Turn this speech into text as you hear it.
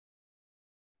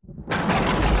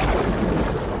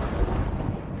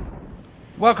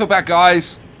Welcome back,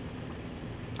 guys.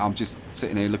 I'm just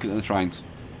sitting here looking at the trains,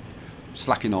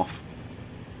 slacking off.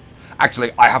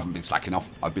 Actually, I haven't been slacking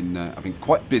off. I've been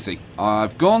quite busy.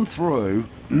 I've gone through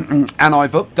and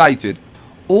I've updated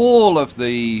all of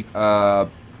the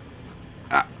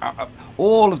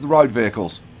road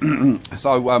vehicles.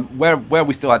 So where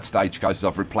we still had stagecoaches,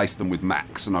 I've replaced them with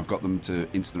Max, and I've got them to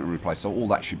instantly replace. So all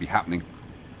that should be happening.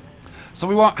 So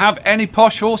we won't have any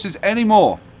posh horses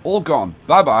anymore. All gone.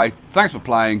 Bye-bye. Thanks for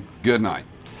playing. Good night.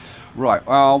 Right.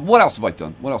 What else have I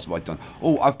done? What else have I done?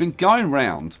 Oh, I've been going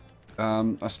round.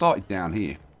 I started down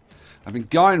here. I've been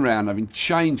going round. I've been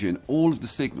changing all of the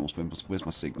signals. Where's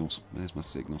my signals? There's my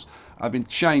signals. I've been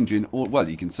changing all. Well,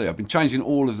 you can see I've been changing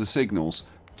all of the signals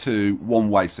to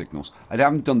one-way signals. I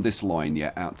haven't done this line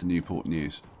yet out to Newport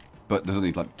News. But there's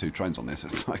only like 2 trains on this.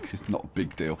 It's like it's not a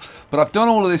big deal. But I've done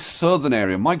all of this southern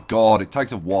area. My God, it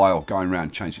takes a while going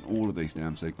around changing all of these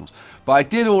damn signals. But I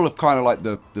did all of kind of like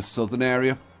the southern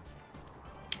area.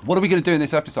 What are we going to do in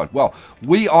this episode? Well,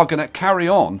 we are going to carry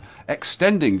on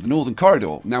extending the Northern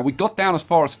Corridor. Now, we got down as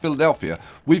far as Philadelphia.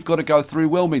 We've got to go through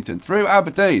Wilmington, through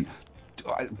Aberdeen,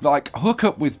 like hook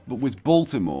up with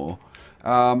Baltimore,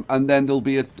 and then there'll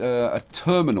be a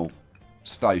terminal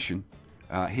station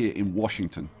here in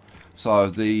Washington. So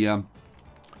the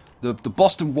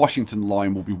Boston-Washington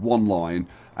line will be one line,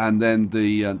 and then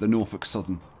the Norfolk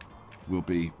Southern will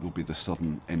be the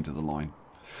southern end of the line.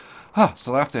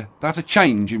 So they have to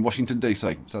change in Washington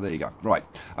DC. So there you go. Right.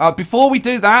 Before we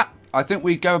do that, I think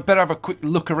we better have a quick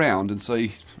look around and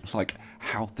see like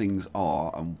how things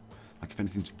are and like if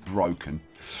anything's broken.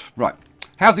 Right.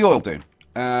 How's the oil doing?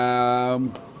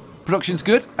 Production's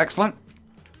good. Excellent.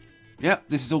 Yeah,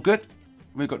 this is all good.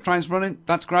 We've got trains running.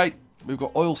 That's great. We've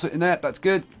got oil sitting there. That's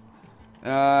good.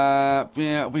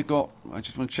 Yeah, we've got. I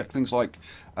just want to check things like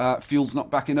fuel's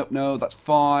not backing up. No, that's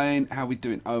fine. How are we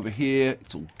doing over here?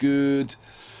 It's all good.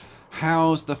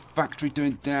 How's the factory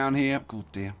doing down here? Oh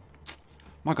dear.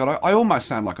 My God, I almost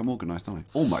sound like I'm organised, don't I?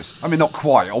 Almost. I mean, not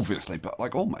quite, obviously, but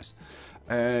like almost.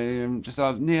 Yeah,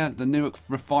 the Newark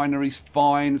refinery's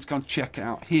fine. Let's go and check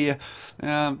out here.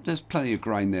 There's plenty of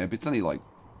grain there, but it's only like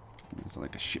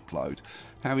a shipload.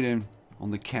 How are we doing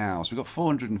on the cows? We've got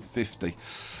 450.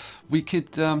 We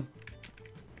could, I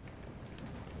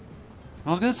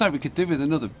was going to say we could do with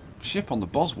another ship on the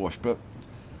BOS-WASH, but,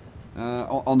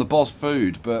 on the BOS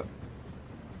food, but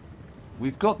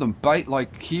we've got them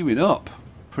queuing up,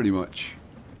 pretty much.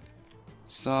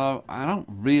 So, I don't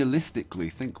realistically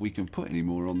think we can put any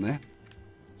more on there.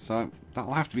 So,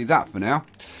 that'll have to be that for now.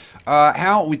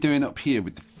 How are we doing up here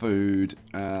with the food?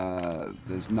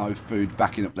 There's no food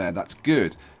backing up there. That's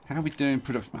good. How are we doing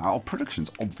production? Oh,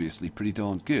 production's obviously pretty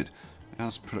darn good.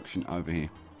 How's production over here?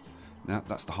 Now,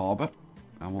 that's the harbour.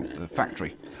 I want the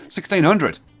factory.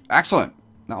 1600. Excellent.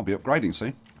 That'll be upgrading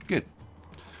soon. Good.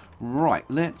 Right,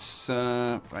 let's...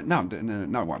 right, no,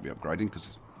 it won't be upgrading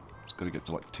because it's got to get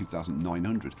to like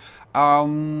 2,900.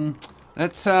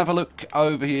 Let's have a look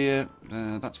over here.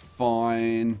 That's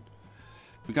fine.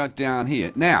 We go down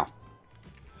here. Now,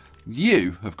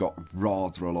 you have got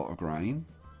rather a lot of grain.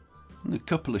 And a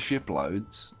couple of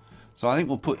shiploads. So I think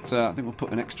we'll put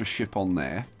an extra ship on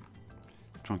there.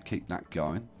 Try and keep that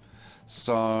going.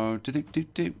 So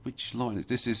which line is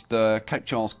this? Is the Cape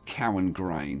Charles Cowan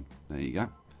grain. There you go.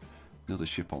 Another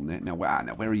ship on there. Now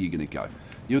where are you going to go?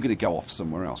 You're going to go off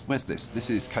somewhere else. Where's this? This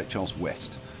is Cape Charles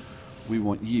West. We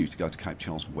want you to go to Cape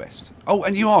Charles West. Oh,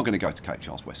 and you are going to go to Cape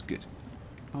Charles West. Good.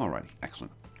 Alrighty,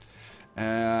 excellent.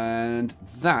 And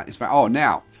that is... Oh,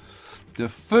 now, the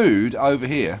food over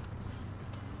here...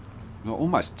 We've got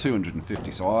almost 250,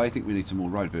 so I think we need some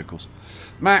more road vehicles.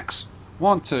 Max,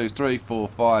 1, 2, 3, 4,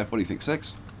 5, what do you think,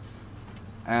 6?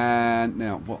 And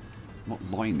now, what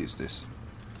line is this?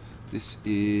 This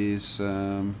is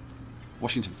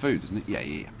Washington Food, isn't it?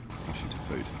 Yeah. Washington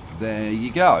Food. There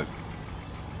you go.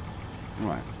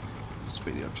 Right, let's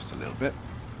speed it up just a little bit.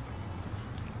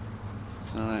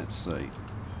 So let's see.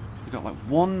 We've got like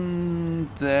one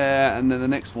there, and then the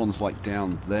next one's like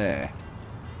down there.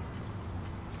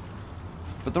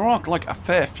 But there are like a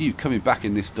fair few coming back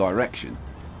in this direction.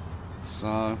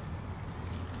 So...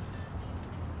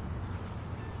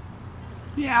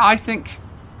 yeah, I think...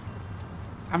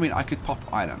 I mean, I could pop...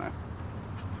 I don't know.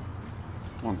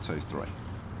 1, 2, 3. I'll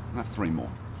have 3 more.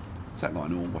 Set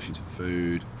line all, Washington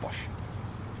Food, Bosch.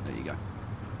 There you go.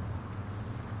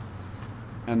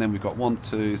 And then we've got 1,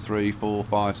 2, 3, 4,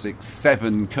 5, 6,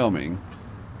 7 coming.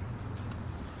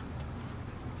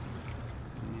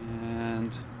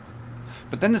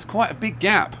 But then there's quite a big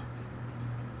gap.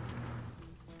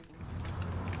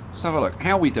 Let's have a look.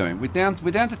 How are we doing? We're down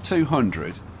to 200.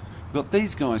 We've got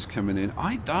these guys coming in.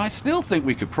 I still think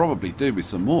we could probably do with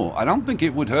some more. I don't think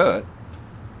it would hurt.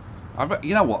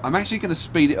 You know what? I'm actually going to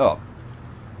speed it up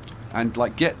and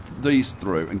like get these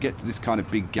through and get to this kind of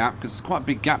big gap, because it's quite a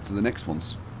big gap to the next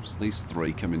ones. It's these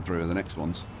three coming through are the next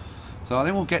ones. So I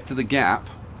think we'll get to the gap.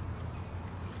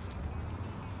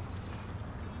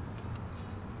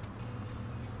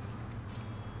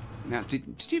 Now,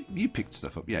 did you picked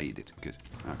stuff up? Yeah, you did. Good.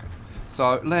 Okay.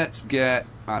 So let's get,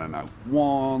 I don't know,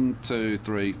 1, 2,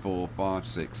 3, 4, 5,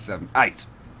 6, 7, 8.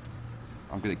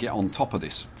 I'm going to get on top of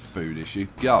this food issue.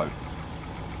 Go.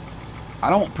 I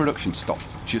don't want production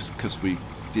stopped just because we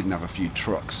didn't have a few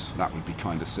trucks. That would be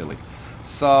kind of silly.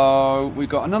 So we've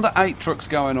got another 8 trucks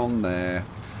going on there.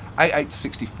 8 to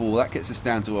 64. That gets us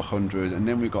down to 100. And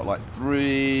then we've got like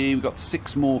 3. We've got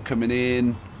 6 more coming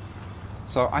in.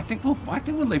 So I think we'll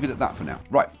leave it at that for now.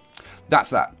 Right.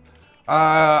 That's that.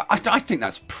 I think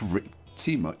that's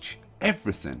pretty much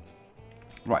everything.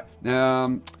 Right,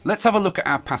 let's have a look at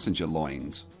our passenger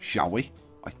lines, shall we?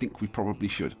 I think we probably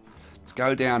should. Let's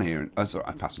go down here. And, sorry,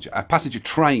 our passenger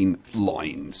train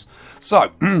lines.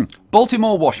 So,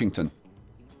 Baltimore, Washington.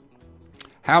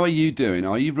 How are you doing?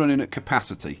 Are you running at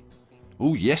capacity?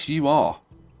 Oh, yes, you are.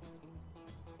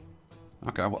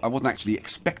 Okay, I wasn't actually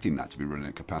expecting that to be running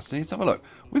at capacity. Let's have a look.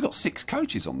 We've got 6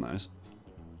 coaches on those.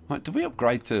 Right, do we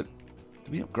upgrade to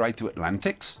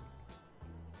Atlantics?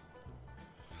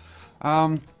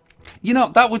 You know,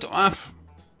 that would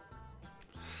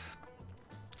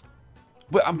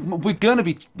we're going to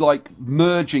be like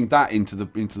merging that into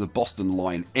the Boston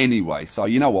line anyway, so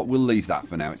you know what, we'll leave that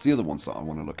for now. It's the other ones that I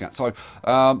want to look at. So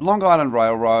Long Island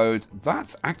Railroad,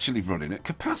 that's actually running at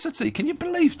capacity. Can you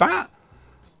believe that?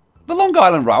 The Long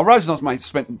Island Railroad's not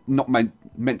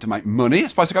meant to make money. It's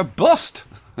supposed to go bust.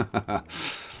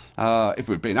 If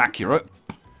we're being accurate.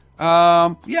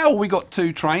 Yeah, well, we got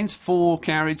 2 trains, 4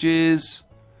 carriages.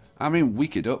 I mean, we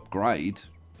could upgrade.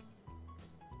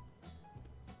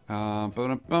 Right,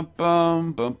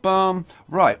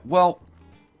 well,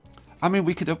 I mean,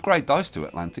 we could upgrade those to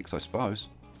Atlantics, I suppose.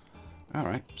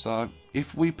 Alright, so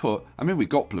if we put... I mean, we've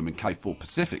got blooming K4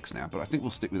 Pacifics now, but I think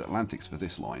we'll stick with Atlantics for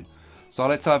this line. So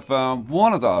let's have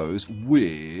one of those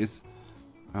with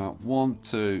 1,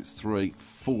 2, 3,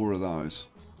 4 of those.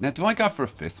 Now, do I go for a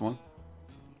 5th one?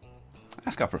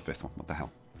 Let's go for a 5th one. What the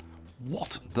hell?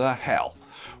 What the hell?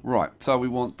 Right, so we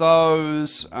want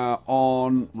those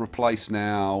on replace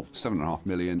now. 7.5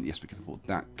 million. Yes, we can afford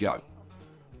that. Go.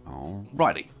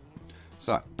 Alrighty.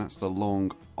 So that's the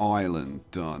Long Island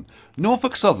done.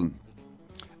 Norfolk Southern.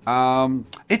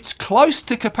 It's close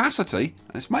to capacity.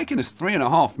 It's making us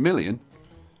 3.5 million.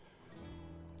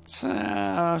 Let's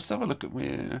have a look at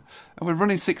where we're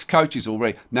running 6 coaches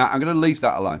already. Now I'm going to leave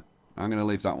that alone. I'm going to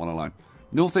leave that one alone.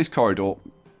 Northeast Corridor,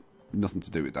 nothing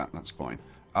to do with that. That's fine.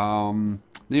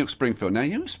 New York Springfield. Now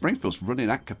New York Springfield's running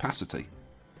at capacity.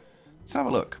 Let's have a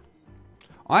look.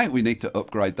 I think we need to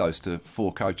upgrade those to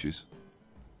 4 coaches.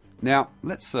 Now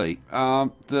let's see.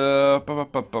 Where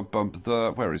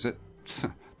is it?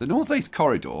 The Northeast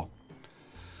Corridor.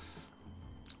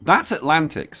 That's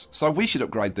Atlantics. So we should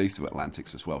upgrade these to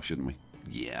Atlantics as well, shouldn't we?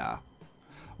 Yeah.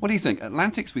 What do you think?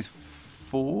 Atlantics with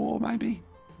 4, maybe?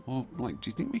 Or, like, do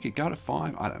you think we could go to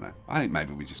 5? I don't know. I think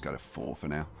maybe we just go to 4 for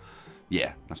now.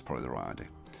 Yeah, that's probably the right idea.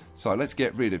 So let's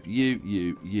get rid of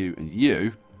you, and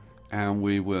you. And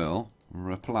we will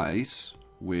replace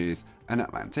with an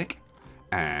Atlantic.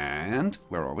 And,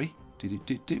 where are we?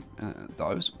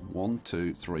 Those 1,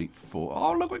 2, 3, 4.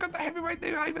 Oh, look, we got the heavyweight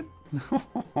New Haven.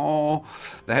 The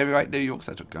heavyweight New York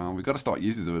Central. Oh, we've got to start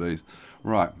using some of these.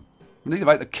 Right, we need to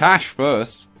make the cash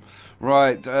first.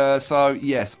 Right, so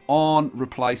yes, on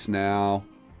replace now,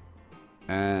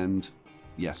 and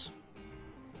yes.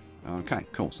 Okay,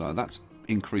 cool. So that's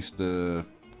increased the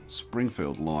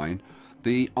Springfield line.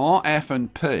 The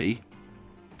RF&P,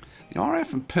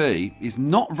 is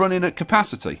not running at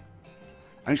capacity.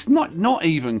 And it's not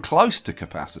even close to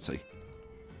capacity.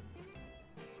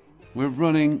 We're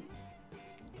running...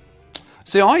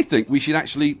 See, I think we should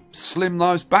actually slim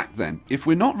those back then. If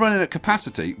we're not running at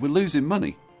capacity, we're losing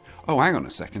money. Oh, hang on a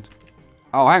second.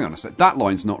 Oh, hang on a sec. That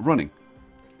line's not running.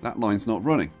 That line's not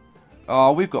running.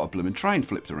 Oh, we've got a blooming train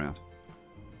flipped around.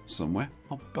 Somewhere.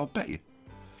 I'll bet you.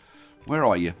 Where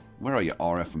are you? Where are you,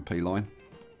 RF&P line?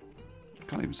 I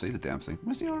can't even see the damn thing.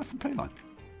 Where's the RF&P line?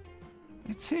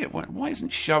 It's here. Why isn't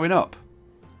it showing up?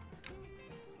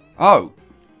 Oh.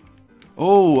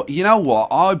 Oh, you know what?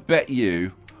 I bet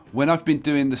you, when I've been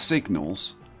doing the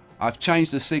signals, I've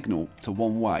changed the signal to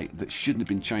one way that shouldn't have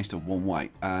been changed to one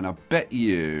way. And I bet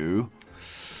you...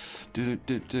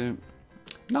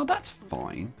 No, that's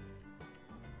fine.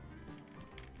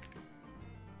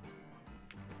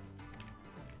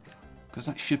 Because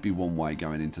that should be one way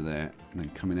going into there, and then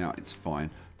coming out it's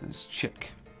fine. Let's check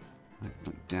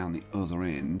look down the other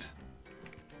end.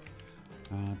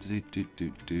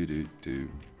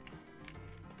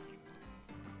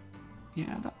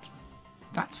 Yeah,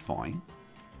 that's fine.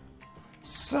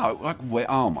 So, like, where?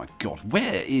 Oh my God,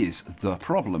 where is the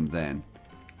problem then?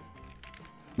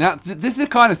 Now, this is the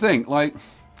kind of thing, like,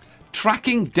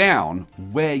 tracking down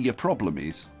where your problem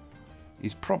is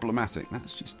problematic.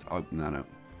 That's just, oh, no.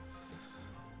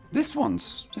 This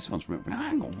one's,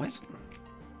 hang on,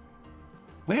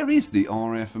 where is the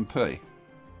RF and P?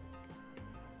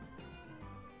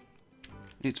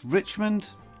 It's Richmond,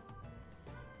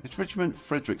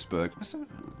 Fredericksburg,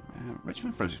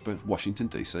 Richmond, Fredericksburg, Washington,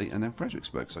 D.C., and then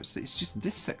Fredericksburg. So it's just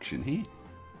this section here.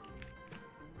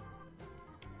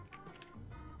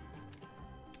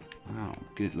 Oh,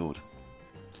 good Lord.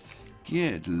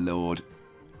 Good Lord.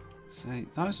 See,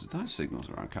 those signals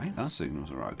are okay. Those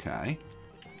signals are okay.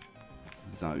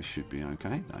 Those should be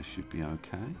okay. Those should be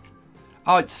okay.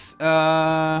 Oh, it's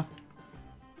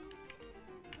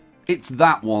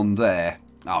that one there.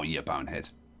 Oh, you bonehead.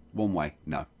 One way.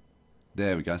 No.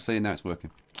 There we go. See, now it's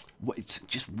working. It's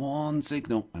just one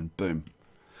signal and boom.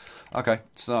 Okay,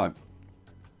 so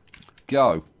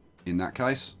go in that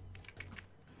case.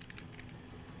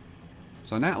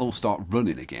 So now it'll all start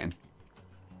running again,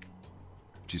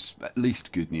 which is at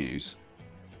least good news.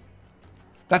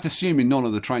 That's assuming none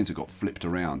of the trains have got flipped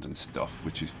around and stuff,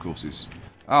 which is, of course is...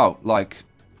 Oh, like...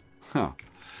 Huh.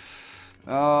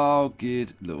 Oh,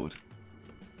 good Lord.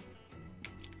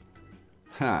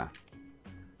 Huh.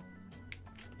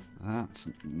 That's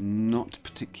not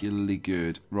particularly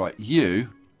good. Right, you...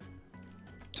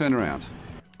 Turn around.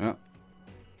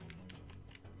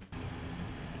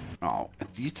 Oh,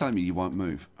 you telling me you won't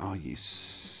move? Oh,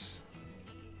 yes.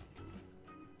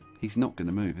 He's not going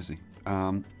to move, is he?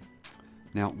 Now,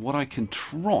 what I can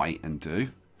try and do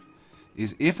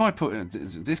is if I put...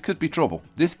 This could be trouble.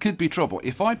 This could be trouble.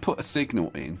 If I put a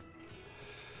signal in...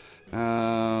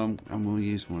 and we'll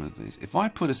use one of these. If I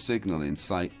put a signal in,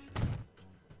 say...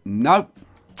 Nope.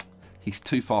 He's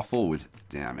too far forward.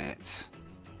 Damn it.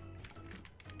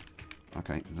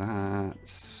 Okay,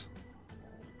 that's...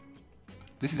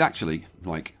 This is actually,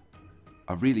 like,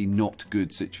 a really not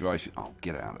good situation. Oh,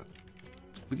 get out of it.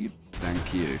 Will you?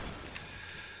 Thank you.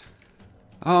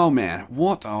 Oh, man.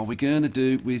 What are we going to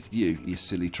do with you, you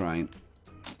silly train?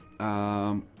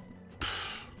 Now,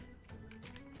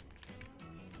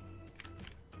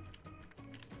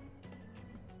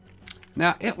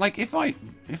 if I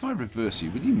reverse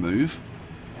you, will you move?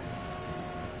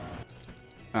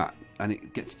 Ah, and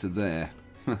it gets to there.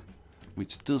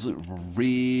 Which doesn't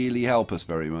really help us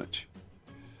very much.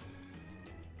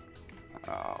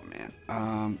 Oh,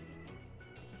 man.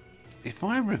 If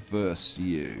I reverse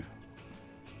you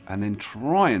and then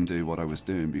try and do what I was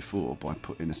doing before by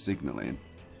putting a signal in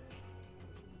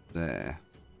there.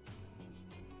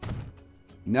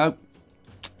 Nope.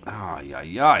 Ay,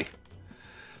 ay, ay.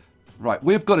 Right,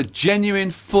 we've got a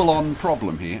genuine full-on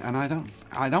problem here, and I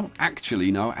don't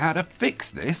actually know how to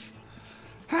fix this.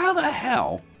 How the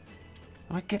hell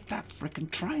do I get that frickin'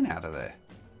 train out of there?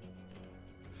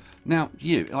 Now,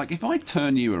 you, like, if I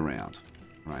turn you around,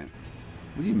 right,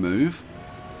 will you move?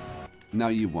 No,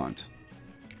 you won't.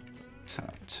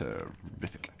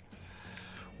 Terrific.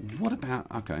 What about,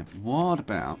 okay, what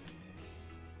about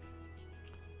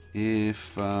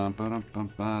if,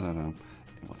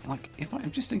 like, if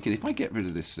I'm just thinking, if I get rid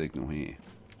of this signal here,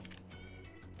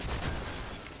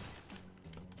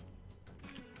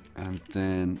 and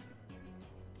then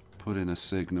put in a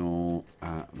signal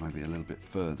maybe a little bit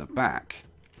further back,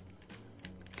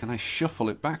 can I shuffle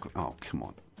it back? Oh, come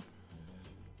on.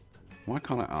 Why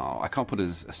can't I? Oh, I can't put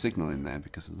a signal in there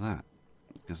because of that.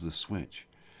 Because of the switch.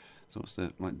 So what's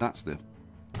the, like, that's the...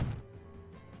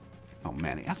 Oh,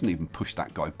 man, it hasn't even pushed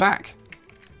that guy back.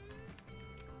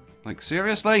 Like,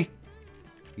 seriously?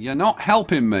 You're not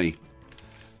helping me.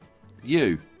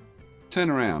 You. Turn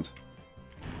around.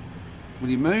 Will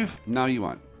you move? No, you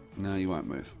won't. No, you won't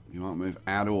move. You won't move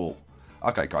at all.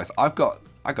 Okay, guys, I've got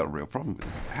a real problem with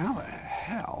this. How the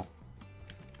hell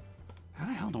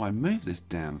do I move this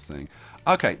damn thing?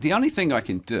 Okay, the only thing I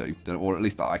can do, or at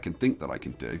least that I can think that I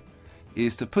can do,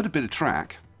 is to put a bit of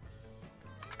track.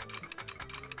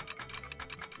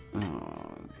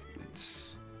 Oh,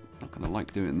 it's not going to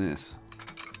like doing this.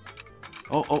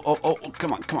 Oh,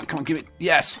 come on, give it.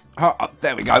 Yes! Oh,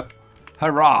 there we go.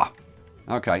 Hurrah!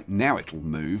 Okay, now it'll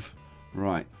move.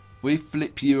 Right, we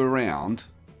flip you around.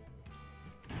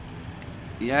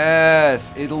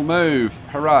 Yes, it'll move.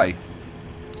 Hooray.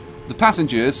 The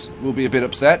passengers will be a bit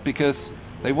upset because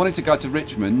they wanted to go to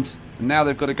Richmond And now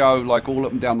they've got to go like all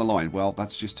up and down the line. Well,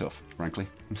 that's just tough, frankly.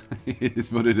 It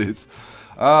is what it is.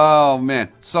 Oh,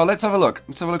 man. So let's have a look.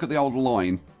 Let's have a look at the old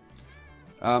line.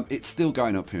 It's still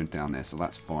going up here and down there, so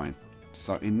that's fine.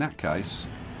 So in that case,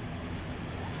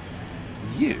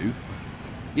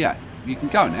 yeah, you can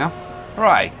go now.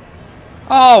 Hooray.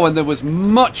 Oh, and there was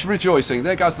much rejoicing.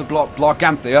 There goes the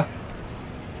Bloganthia.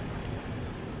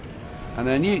 And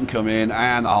then you can come in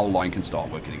and the whole line can start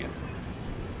working again.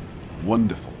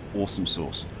 Wonderful. Awesome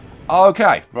sauce.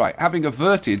 Okay, right. Having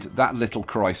averted that little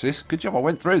crisis. Good job I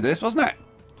went through this, wasn't it?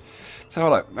 So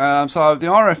look. So the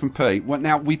RF&P, well,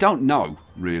 now we don't know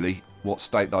really what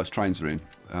state those trains are in.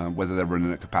 Whether they're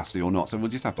running at capacity or not. So we'll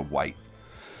just have to wait.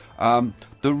 The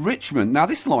Richmond, now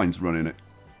this line's running at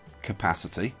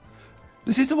capacity.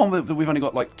 This is the one that we've only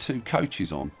got like 2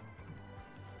 coaches on.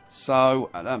 So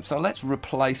let's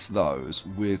replace those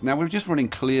with, now we're just running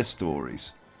clear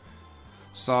stories.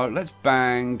 So let's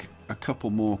bang a couple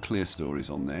more clear stories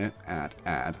on there,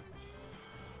 add,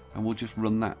 and we'll just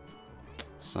run that.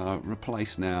 So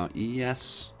replace now,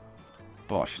 yes,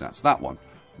 BOS, that's that one.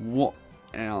 What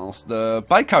else? The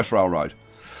Bay Coast Railroad.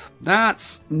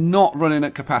 That's not running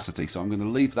at capacity, so I'm going to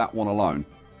leave that one alone.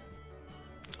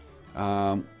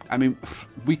 I mean,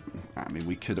 we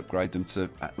could upgrade them to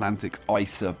Atlantics, I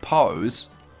suppose.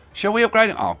 Shall we upgrade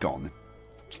them? Oh, go on then.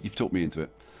 You've talked me into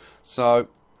it. So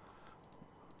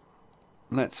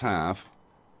let's have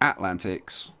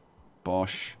Atlantics,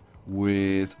 BOS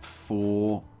with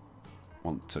 4.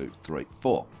 1, 2, 3,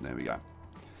 4. There we go.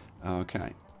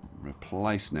 Okay.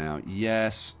 Replace now.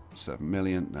 Yes. 7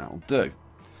 million. That'll do.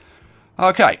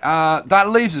 Okay. That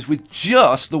leaves us with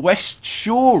just the West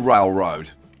Shore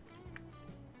Railroad,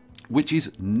 which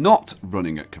is not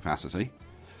running at capacity.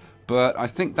 But I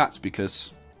think that's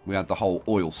because we had the whole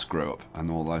oil screw up and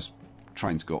all those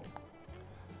trains got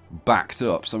backed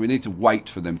up. So we need to wait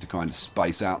for them to kind of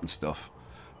space out and stuff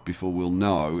before we'll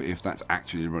know if that's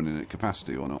actually running at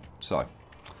capacity or not. So,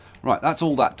 right, that's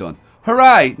all that done.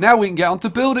 Hooray! Now we can get on to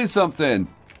building something.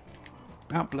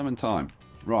 About blooming time.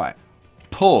 Right.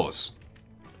 Pause.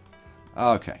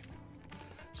 Okay.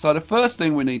 So the first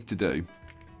thing we need to do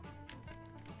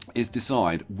is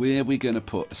decide where we're going to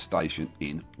put a station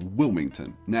in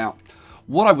Wilmington. Now,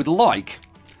 what I would like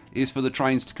is for the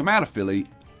trains to come out of Philly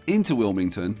into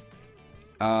Wilmington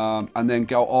and then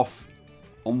go off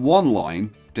on one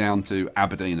line down to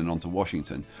Aberdeen and onto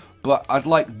Washington. But I'd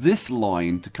like this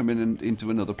line to come in and into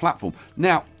another platform.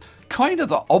 Now, kind of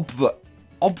the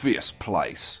obvious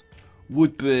place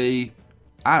would be,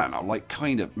 I don't know, like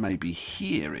kind of maybe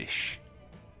here-ish.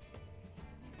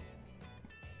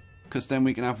 Because then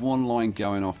we can have one line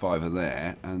going off over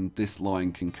there and this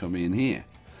line can come in here.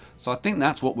 So I think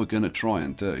that's what we're going to try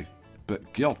and do.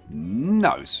 But God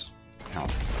knows how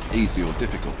easy or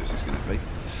difficult this is going to be.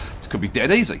 It could be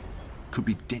dead easy. Could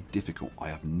be dead difficult. I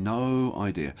have no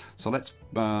idea. So let's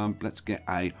get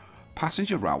a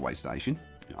passenger railway station.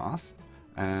 Yes.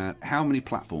 How many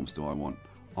platforms do I want?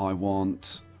 I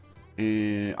want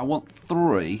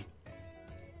 3.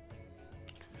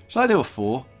 Shall I do a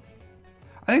 4?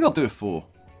 I think I'll do a 4.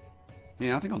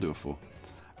 Yeah, I think I'll do a 4.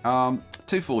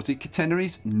 240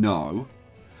 catenaries? No.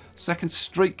 Second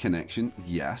street connection?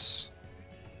 Yes.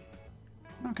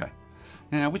 Okay.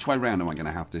 Now, which way round am I going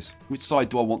to have this? Which side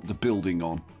do I want the building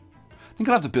on? I think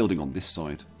I'll have the building on this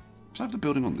side. Should I have the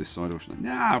building on this side? Or should I?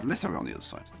 No, let's have it on the other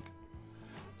side, I think.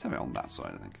 Let's have it on that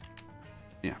side, I think.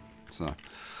 Yeah, so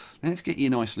let's get you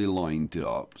nicely lined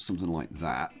up. Something like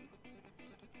that.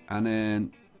 And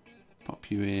then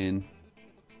pop you in.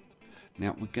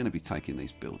 Now, we're going to be taking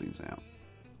these buildings out.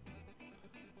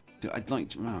 I'd like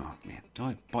to... Oh, man. Do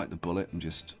I bite the bullet and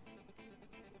just...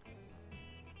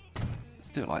 Let's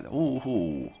do it like that.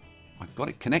 Oh, I got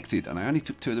it connected and I only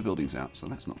took 2 of the buildings out, so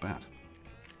that's not bad.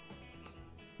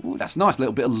 Oh, that's nice.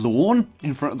 Little bit of lawn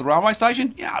in front of the railway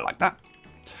station. Yeah, I like that.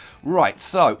 Right,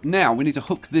 so now we need to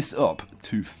hook this up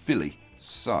to Philly.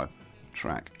 So,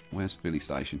 track. Where's Philly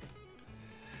station?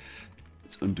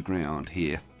 It's underground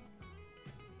here.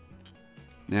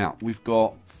 Now, we've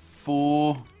got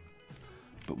 4...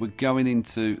 But we're going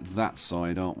into that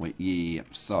side, aren't we? Yeah.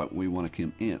 So we want to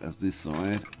come out of this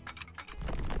side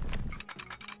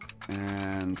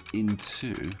and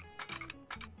into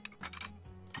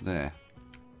there.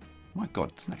 My God,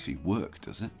 it doesn't actually work,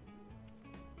 does it?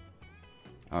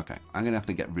 Okay, I'm going to have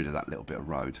to get rid of that little bit of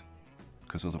road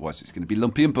because otherwise it's going to be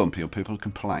lumpy and bumpy or people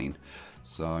complain.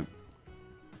 So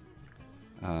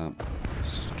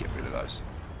let's just get rid of those.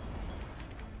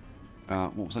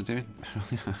 What was I doing?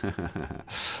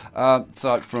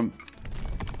 So from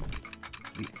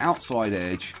the outside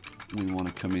edge, we want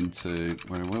to come into,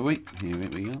 where were we? Here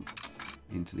we go.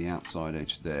 into the outside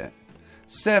edge there.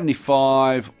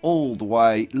 75 all the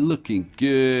way, looking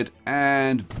good,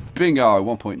 and bingo,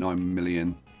 1.9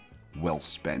 million, well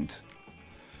spent.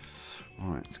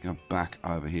 Alright, let's go back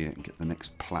over here and get the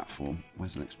next platform.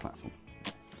 Where's the next platform?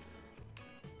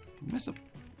 Where's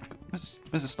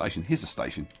the station? Here's the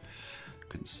station.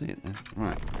 Couldn't see it then.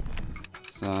 Right.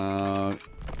 So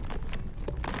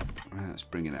let's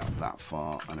bring it out that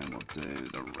far, and then we'll do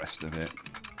the rest of it.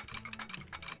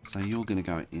 So you're going to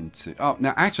go into... Oh,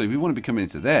 now actually we want to be coming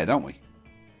into there, don't we?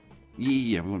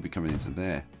 Yeah, we want to be coming into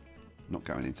there. Not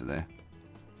going into there.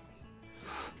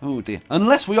 Oh dear.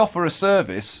 Unless we offer a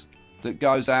service that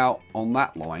goes out on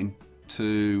that line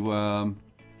to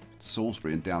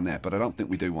Salisbury and down there. But I don't think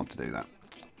we do want to do that.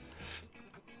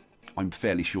 I'm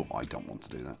fairly sure I don't want to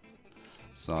do that.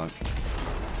 So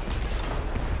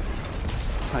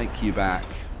let's take you back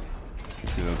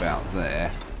to about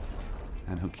there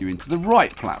and hook you into the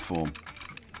right platform.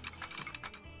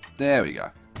 There we go.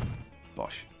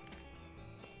 Bosh.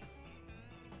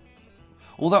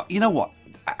 Although, you know what?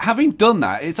 Having done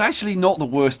that, it's actually not the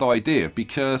worst idea,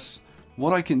 because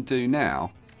what I can do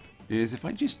now is if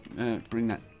I just bring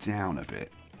that down a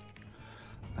bit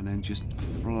and then just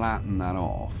flatten that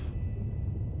off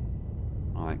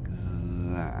like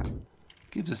that,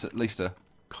 gives us at least a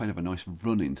kind of a nice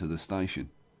run into the station.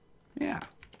 Yeah,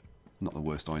 not the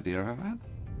worst idea I've ever had.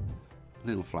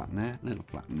 Little flatten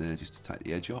there, just to take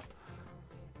the edge off.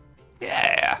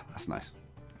 Yeah, that's nice.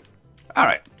 All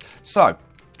right, so,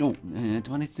 oh, do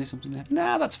I need to do something there?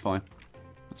 Nah, that's fine.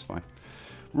 That's fine.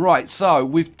 Right, so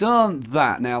we've done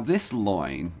that. Now this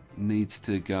line needs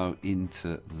to go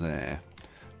into there.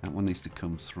 That one needs to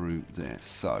come through there.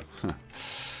 So,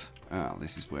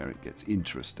 this is where it gets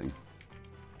interesting.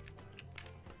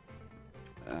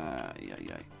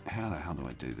 Yeah. How the hell do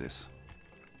I do this?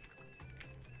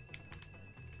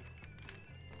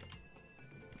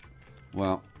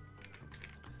 Well,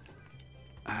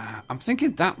 I'm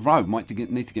thinking that road might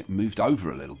need to get moved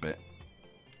over a little bit,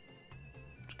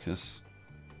 because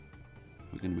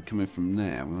we're going to be coming from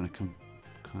there. We want to come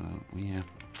kind of, yeah.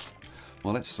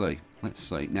 Well, let's see. Let's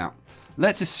see. Now,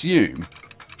 let's assume,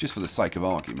 just for the sake of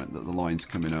argument, that the line's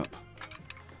coming up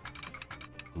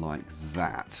like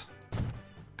that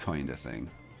kind of thing.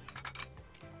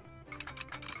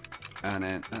 And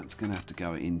then that's going to have to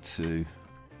go into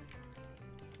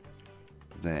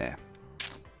there.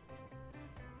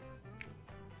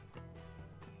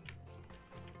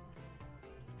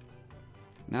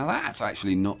 Now that's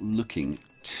actually not looking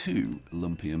too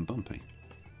lumpy and bumpy.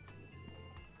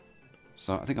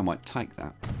 So I think I might take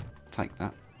that. Take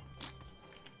that.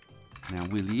 Now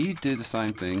will you do the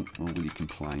same thing, or will you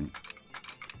complain?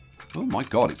 Oh my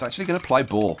god, it's actually going to play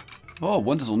ball. Oh,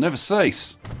 wonders will never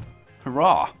cease.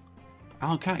 Hurrah.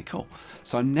 Okay, cool.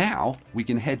 So now we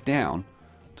can head down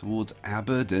towards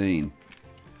Aberdeen.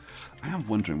 I am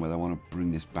wondering whether I want to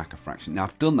bring this back a fraction. Now,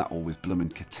 I've done that all with blooming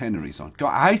catenaries on.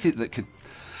 God, I hate it that...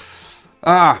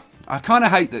 I kind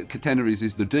of hate that catenaries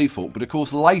is the default, but of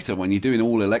course later when you're doing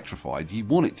all electrified, you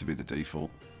want it to be the default.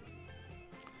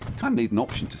 You kind of need an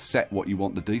option to set what you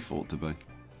want the default to be.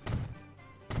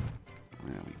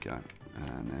 There we go.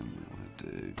 And then we want to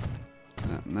do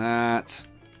that and that.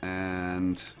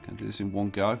 And can I do this in one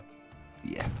go?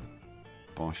 Yeah.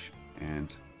 Bosh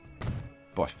and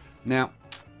bosh. Now,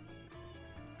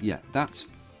 yeah, that's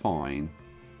fine.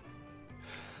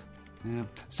 Yeah.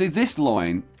 See, this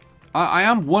line, I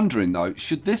am wondering though,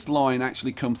 should this line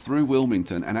actually come through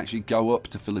Wilmington and actually go up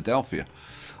to Philadelphia?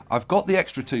 I've got the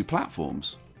extra 2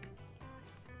 platforms.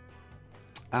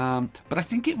 But I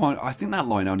think it won't. I think that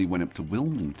line only went up to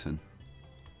Wilmington.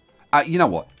 You know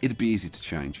what? It'd be easy to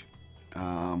change.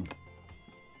 Oh,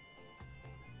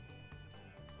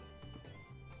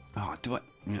 do I?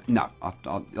 No.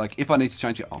 I'll, like, if I need to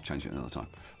change it, I'll change it another time.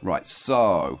 Right.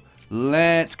 So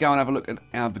let's go and have a look at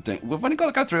Aberdeen. We've only got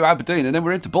to go through Aberdeen, and then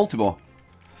we're into Baltimore.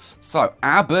 So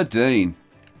Aberdeen.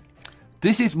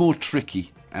 This is more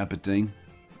tricky. Aberdeen.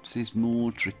 This is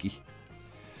more tricky.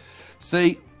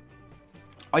 See,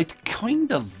 I'd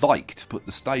kind of like to put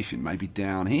the station maybe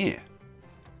down here.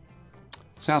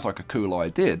 Sounds like a cool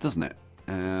idea, doesn't it?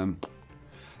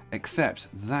 Except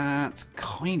that's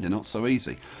kind of not so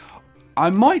easy. I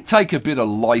might take a bit of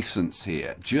license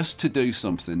here just to do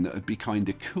something that would be kind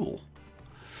of cool.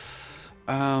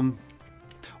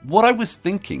 What I was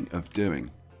thinking of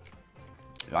doing...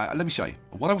 let me show you.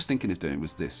 What I was thinking of doing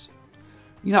was this.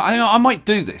 You know, I might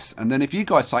do this, and then if you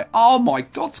guys say, "Oh my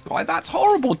God, Sky, that's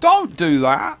horrible! Don't do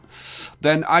that,"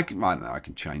 then I don't know, I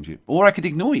can change it, or I could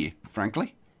ignore you.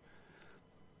 Frankly,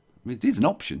 I mean, it is an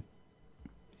option.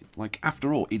 Like,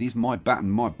 after all, it is my bat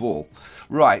and my ball.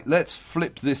 Right, let's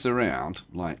flip this around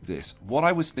like this. What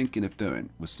I was thinking of doing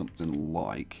was something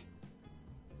like...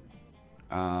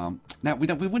 now, we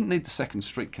wouldn't need the second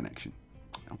street connection.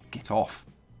 Oh, get off.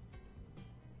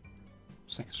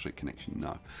 Second street connection,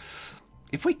 no.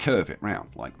 If we curve it round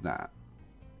like that...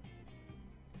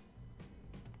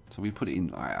 So we put it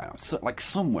in, like,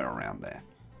 somewhere around there.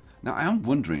 Now, I am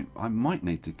wondering, I might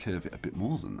need to curve it a bit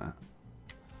more than that.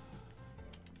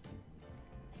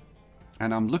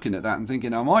 And I'm looking at that and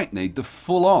thinking I might need the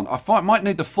full on. I might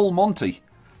need the full Monty.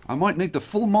 I might need the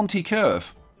full Monty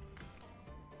curve.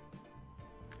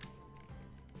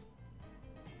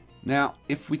 Now,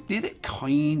 if we did it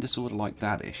kind of sort of like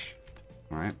that-ish,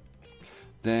 right,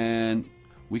 then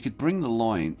we could bring the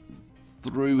line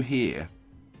through here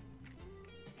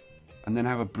and then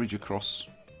have a bridge across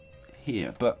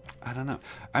here. But, I don't know.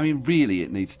 I mean, really,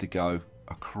 it needs to go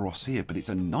across here, but it's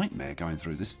a nightmare going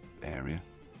through this area.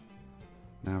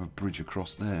 Now have a bridge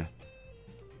across there.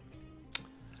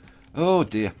 Oh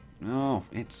dear. Oh,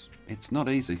 it's not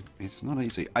easy. It's not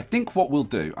easy. I think what we'll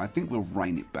do, I think we'll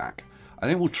rein it back. I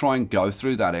think we'll try and go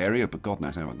through that area, but God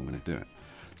knows how I'm going to do it.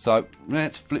 So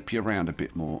let's flip you around a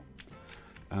bit more.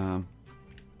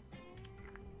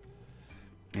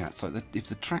 Yeah, so if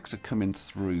the tracks are coming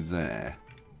through there,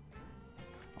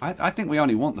 I think we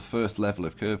only want the first level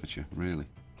of curvature, really.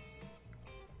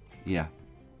 Yeah,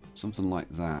 something like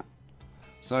that.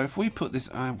 So if we put this,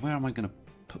 where am I going to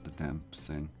put the damn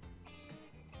thing?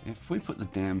 If we put the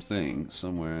damn thing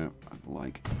somewhere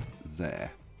like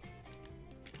there.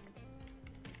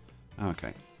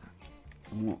 Okay.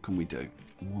 What can we do?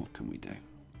 What can we do?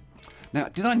 Now,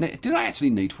 did I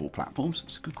actually need 4 platforms?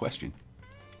 It's a good question.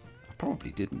 I probably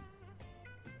didn't.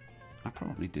 I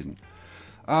probably didn't.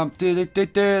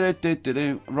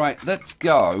 Right, let's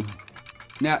go.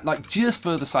 Now, like, just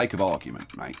for the sake of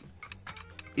argument, mate.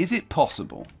 Is it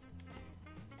possible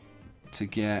to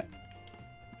get...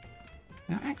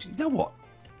 Now, actually, you know what?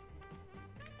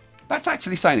 That's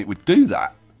actually saying it would do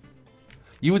that.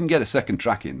 You wouldn't get a second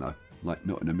track in, though. Like,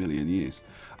 not in a million years.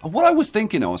 And what I was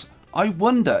thinking was, I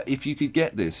wonder if you could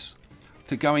get this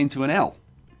to go into an L.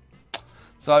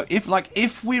 So,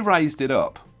 if we raised it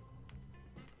up...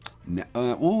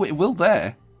 oh, it will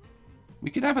there.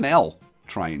 We could have an L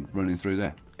train running through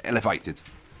there. Elevated.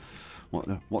 What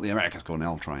the Americans call an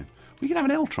L train. We can have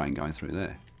an L train going through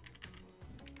there.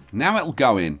 Now it'll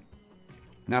go in.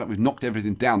 Now that we've knocked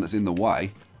everything down that's in the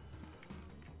way.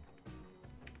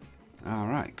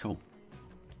 Alright, cool.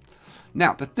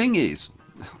 Now, the thing is,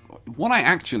 what I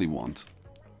actually want,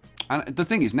 and the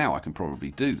thing is now I can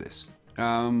probably do this.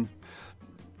 That's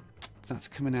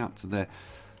coming out to there.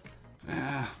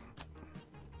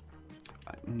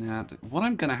 Now, what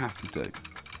I'm going to have to do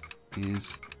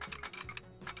is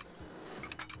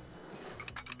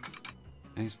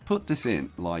put this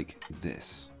in like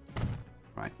this.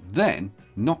 Right, then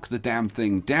knock the damn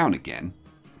thing down again.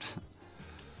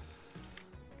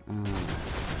 And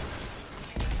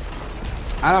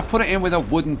I've put it in with a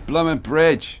wooden blooming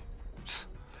bridge.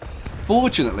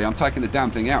 Fortunately, I'm taking the damn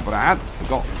thing out, but I had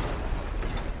forgotten.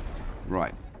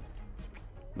 Right.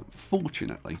 But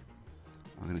fortunately,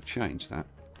 I'm going to change that.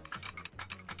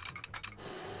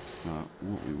 So,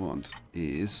 what we want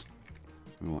is,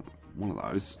 we want one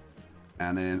of those.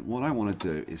 And then what I want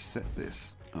to do is set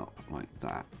this up like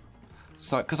that.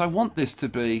 So, because I want this to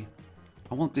be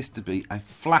a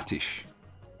flattish.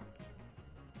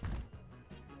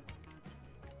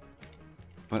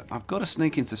 But I've got a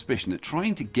sneaking suspicion that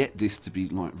trying to get this to be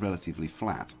like relatively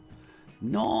flat,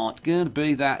 not going to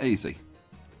be that easy.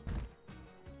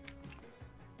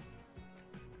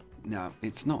 No,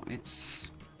 it's not.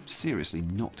 It's seriously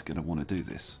not going to want to do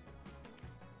this.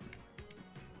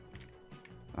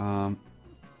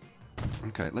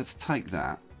 Okay, let's take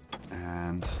that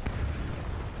and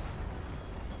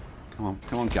come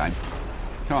on, game.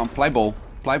 Come on, play ball,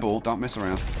 don't mess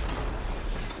around.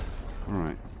 All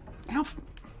right.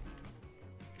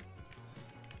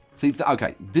 See,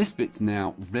 okay, this bit's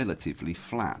now relatively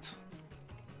flat-ish.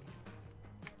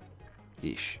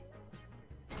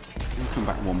 We'll come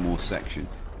back one more section.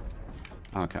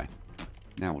 Okay,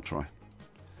 now we'll try.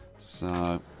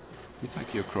 So, we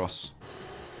take you across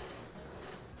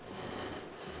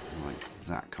like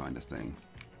that kind of thing,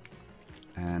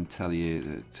 and tell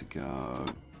you to go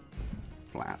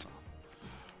flat.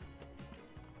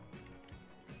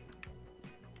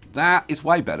 That is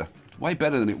way better. It's way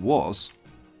better than it was.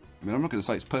 I mean, I'm not going to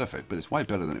say it's perfect, but it's way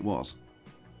better than it was.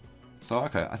 So,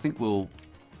 okay, I think we'll...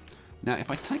 Now,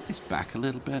 if I take this back a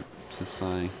little bit to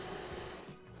say...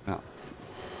 Well,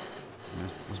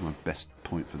 where's my best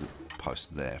point for the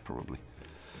post there, probably.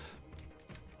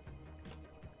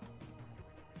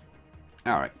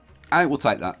 Alright. I think we'll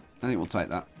take that. I think we'll take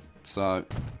that. So,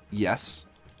 yes.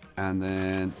 And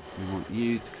then we want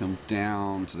you to come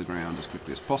down to the ground as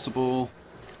quickly as possible.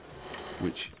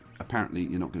 Which apparently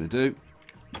you're not going to do.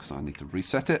 Because I need to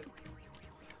reset it.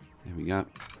 Here we go.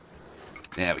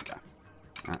 There we go.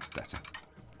 That's better.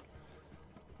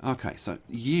 Okay, so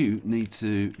you need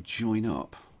to join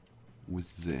up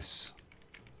with this.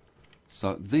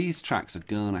 So these tracks are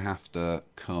going to have to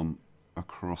come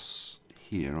across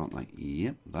here, aren't they?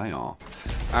 Yep, they are.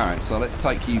 Alright, so let's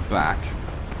take you back.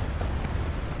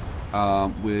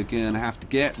 We're going to have to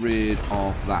get rid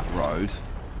of that road.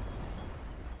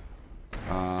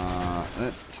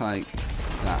 Let's take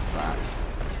that back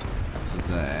to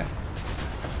there.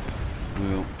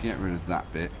 We'll get rid of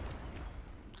that bit.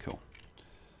 Cool.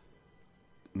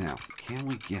 Now, can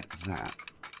we get that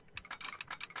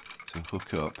to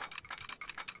hook up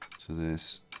to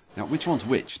this? Now, which one's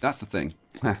which? That's the thing.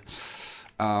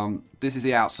 This is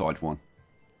the outside one.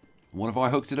 What have I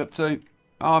hooked it up to?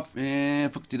 I've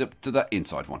hooked it up to the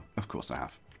inside one. Of course I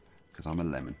have. Because I'm a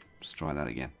lemon. Let's try that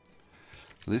again.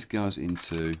 So this goes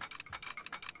into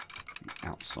the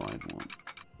outside one.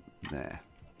 There.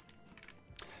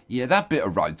 Yeah, that bit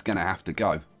of road's going to have to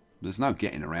go. There's no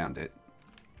getting around it.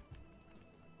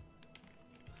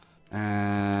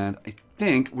 And I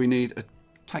think we need to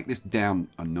take this down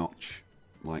a notch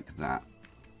like that.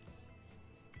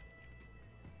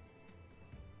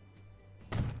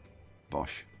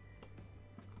 Bosh.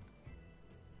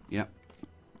 Yep.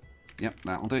 Yep,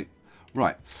 that'll do.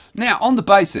 Right. Now, on the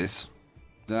basis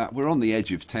that we're on the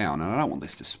edge of town, and I don't want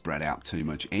this to spread out too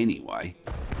much anyway,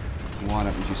 why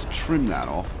don't we just trim that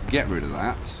off, get rid of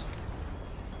that,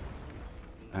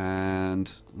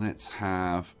 and let's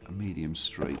have a medium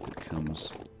street that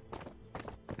comes...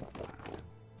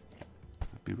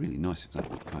 It'd be really nice if that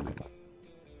would kind of go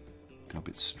a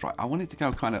bit straight. I want it to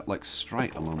go kind of like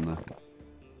straight along the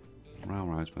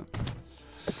railroads, but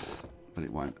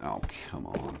it won't. Oh, come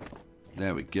on.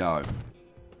 There we go.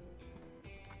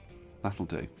 That'll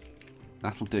do.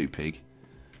 That'll do, pig.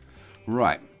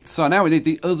 Right. So now we need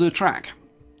the other track.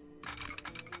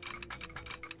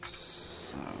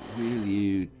 So will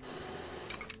you...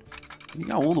 Can you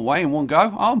go all the way in one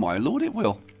go? Oh my lord, it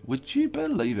will. Would you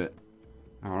believe it?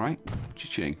 Alright.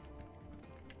 Cha-ching.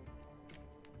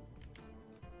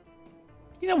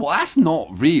 You know what? That's not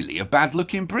really a bad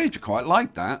looking bridge. I quite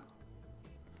like that.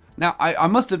 Now, I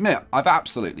must admit, I've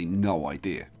absolutely no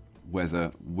idea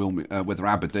whether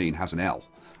Aberdeen has an L.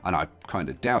 And I kind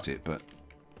of doubt it, but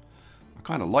I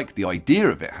kind of like the idea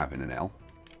of it having an L.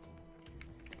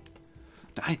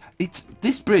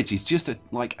 This bridge is just a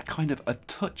kind of a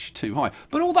touch too high.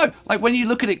 But although, like, when you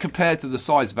look at it compared to the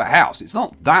size of a house, it's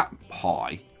not that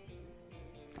high.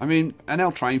 I mean, an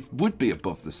L train would be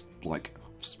above this, like,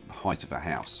 height of a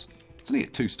house. It's only a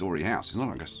 2-story house. It's not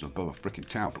like it's above a freaking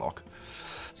tower block.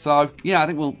 So yeah, I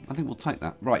think we'll take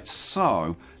that. Right.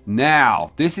 So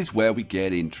now this is where we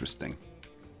get interesting.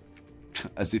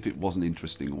 As if it wasn't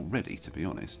interesting already, to be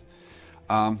honest.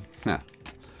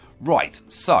 Right.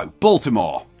 So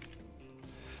Baltimore.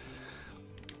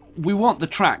 We want the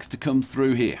tracks to come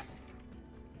through here.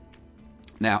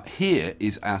 Now here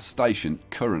is our station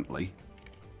currently.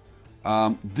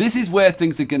 This is where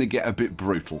things are going to get a bit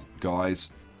brutal, guys.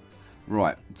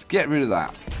 Right, let's get rid of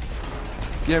that.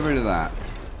 Get rid of that.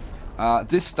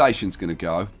 This station's going to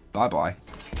go. Bye-bye.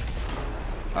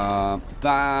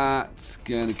 That's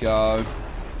going to go.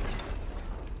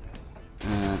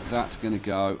 That's going to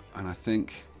go. And I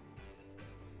think...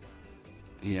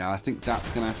 Yeah, I think that's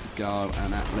going to have to go.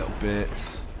 And that little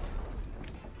bit...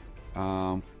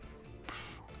 I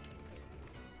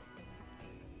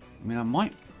mean, I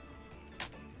might...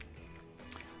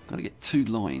 Got to get 2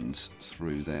 lines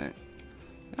through there.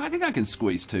 I think I can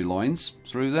squeeze 2 lines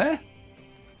through there.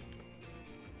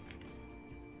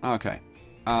 Okay.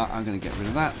 I'm going to get rid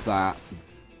of that,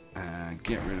 and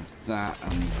get rid of that,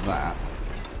 and that.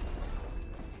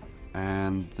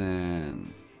 And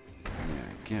then... Yeah,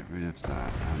 get rid of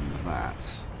that, and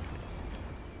that.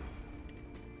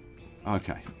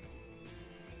 Okay.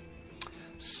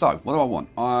 So, what do I want?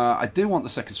 I do want the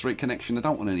second street connection. I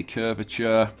don't want any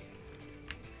curvature.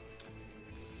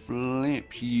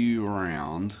 Flip you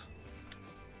around.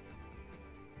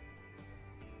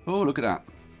 Oh, look at that.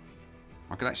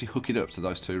 I could actually hook it up to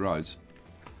those 2 roads.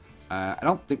 I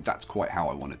don't think that's quite how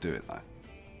I want to do it, though.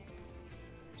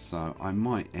 So, I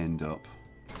might end up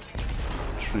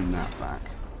trim that back.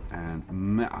 And,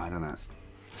 I don't know.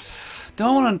 Do I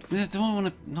want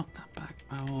to knock that back?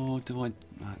 Or do I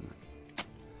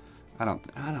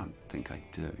don't think I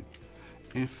do.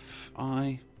 If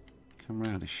I come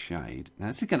around a shade. Now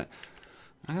this is gonna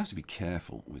I have to be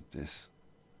careful with this.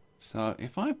 So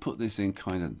if I put this in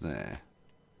kind of there,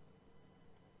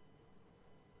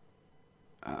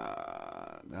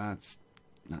 that's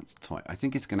tight. I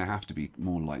think it's going to have to be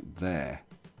more like there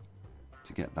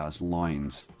to get those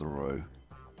lines through.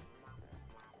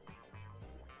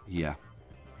 Yeah,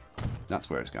 that's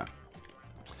where it's going.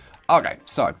 Okay,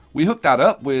 so we hooked that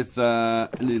up with a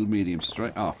little medium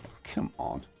straight. Oh, come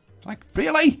on. Like,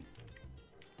 really?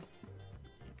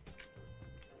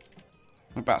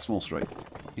 What about small straight?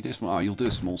 You do small. Oh, you'll do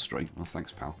a small straight. Well,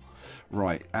 thanks, pal.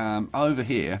 Right, over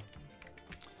here.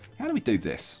 How do we do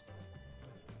this?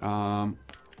 So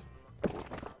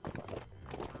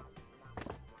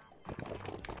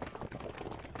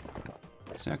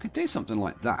I could do something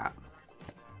like that.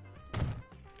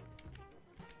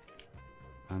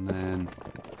 And then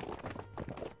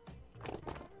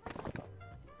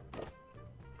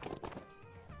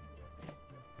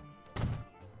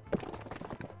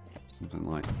something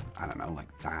like, I don't know, like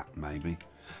that maybe.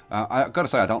 I've got to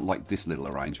say I don't like this little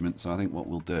arrangement, so I think what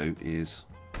we'll do is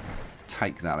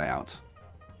take that out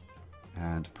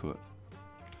and put...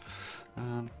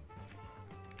 do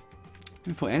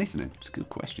we put anything in? It's a good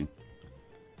question.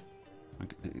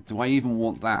 Do I even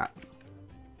want that?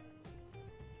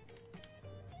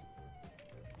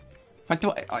 I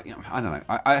don't know.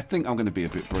 I think I'm going to be a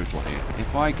bit brutal here.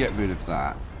 If I get rid of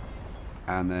that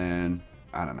and then,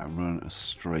 I don't know, run a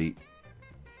straight,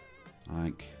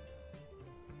 like,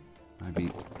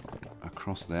 maybe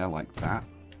across there like that.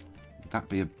 Would that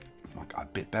be a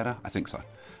bit better? I think so.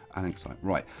 I think so.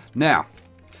 Right. Now,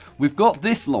 we've got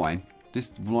this line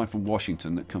from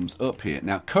Washington that comes up here.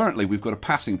 Now, currently, we've got a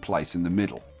passing place in the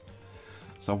middle.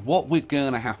 So what we're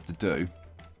going to have to do,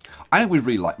 I think we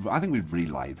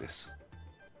relay this.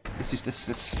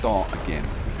 Let's start again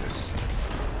with this.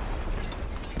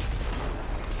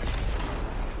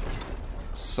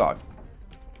 So,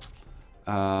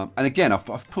 and again,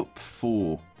 I've put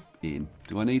 4 in.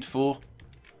 Do I need 4?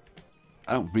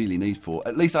 I don't really need 4.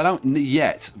 At least I don't need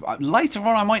yet. Later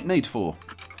on, I might need 4,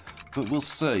 but we'll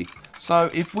see.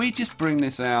 So if we just bring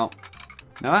this out,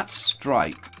 now that's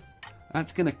straight.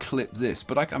 That's going to clip this,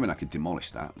 but I mean I could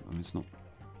demolish that. I mean it's not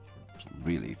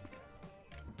really a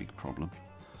big problem.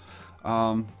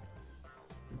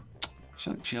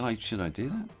 Should I do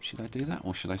that? Should I do that,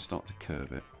 or should I start to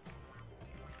curve it?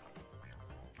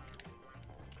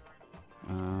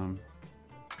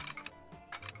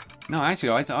 No,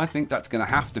 actually, I think that's going to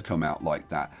have to come out like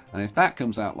that. And if that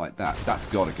comes out like that, that's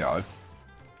got to go.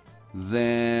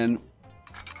 Then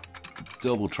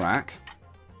double track.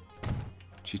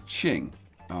 Cha-ching.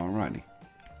 Alrighty.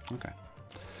 Okay.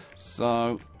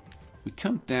 So we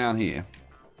come down here.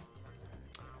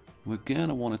 We're going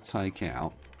to want to take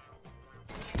out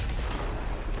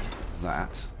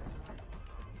that.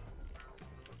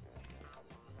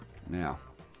 Now,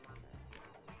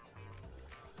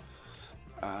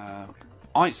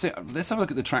 let's have a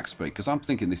look at the track speed, because I'm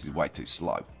thinking this is way too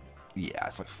slow. Yeah,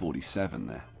 it's like 47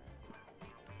 there,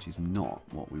 which is not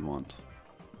what we want.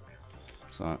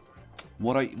 So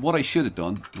what I should have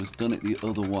done was done it the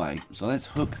other way. So let's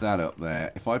hook that up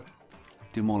there. If I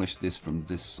demolish this from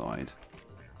this side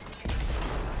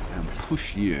and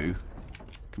push you,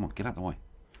 come on, get out of the way.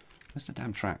 Where's the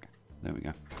damn track? There we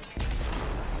go.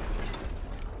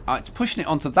 It's pushing it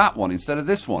onto that one instead of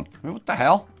this one. I mean, what the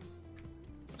hell?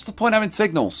 What's the point of having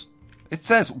signals? It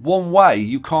says one way,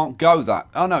 you can't go that.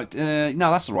 Oh no,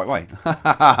 no, that's the right way.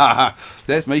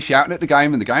 There's me shouting at the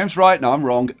game, and the game's right, no, I'm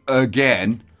wrong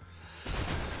again.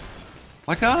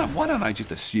 Like, why don't I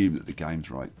just assume that the game's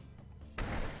right?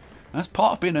 That's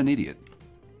part of being an idiot.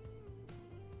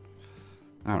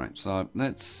 Alright, so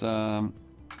let's,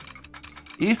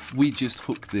 if we just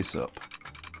hook this up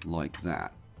like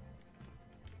that.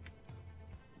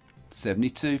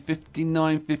 72,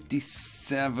 59,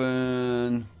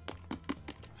 57.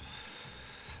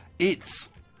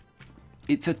 It's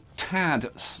a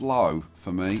tad slow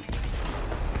for me.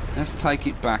 Let's take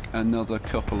it back another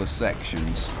couple of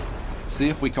sections. See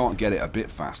if we can't get it a bit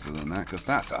faster than that, because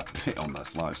that's a bit on the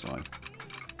slow side.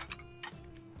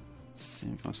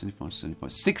 75, 75,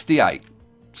 75, 68.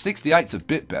 68's a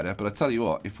bit better, but I tell you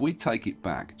what, if we take it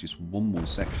back just one more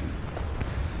section,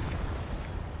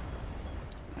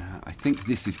 I think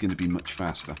this is going to be much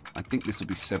faster. I think this will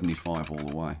be 75 all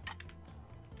the way.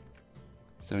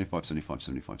 75, 75,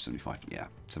 75, 75. Yeah,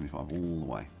 75 all the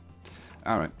way.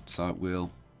 Alright, so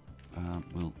we'll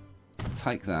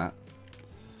take that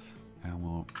and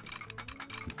we'll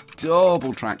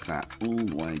double track that all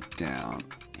the way down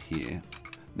here.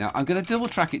 Now, I'm going to double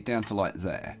track it down to like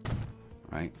there,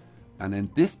 right? And then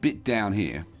this bit down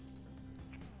here,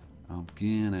 I'm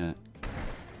going to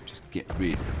get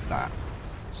rid of that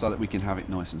so that we can have it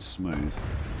nice and smooth.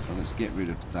 So let's get rid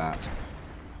of that.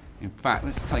 In fact,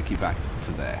 let's take you back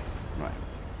to there. Right.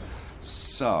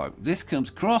 So this comes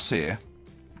across here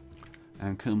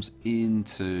and comes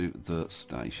into the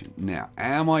station. Now,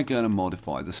 am I going to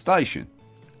modify the station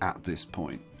at this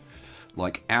point?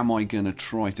 Like, am I going to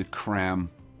try to cram...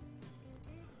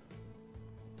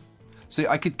 See,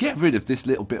 I could get rid of this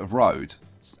little bit of road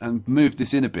and move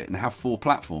this in a bit and have 4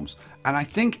 platforms. And I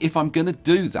think if I'm going to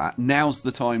do that, now's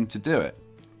the time to do it.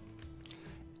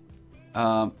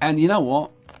 And you know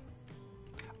what?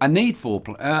 I need 4...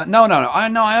 No,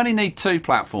 I only need 2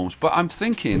 platforms. But I'm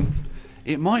thinking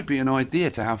it might be an idea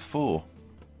to have 4.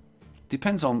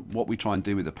 Depends on what we try and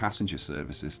do with the passenger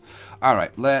services. All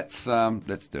right, let's do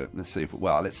it. Let's see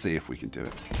if we can do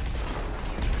it.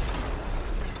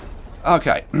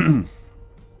 Okay.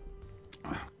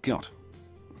 Oh, God.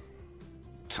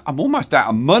 I'm almost out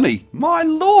of money. My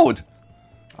lord.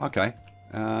 Okay.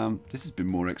 This has been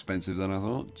more expensive than I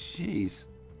thought. Jeez.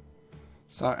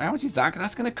 So how much is that?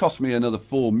 That's going to cost me another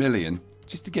 4 million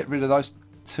just to get rid of those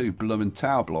 2 bloomin'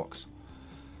 tower blocks.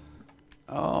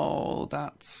 Oh,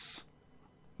 that's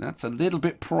a little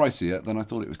bit pricier than I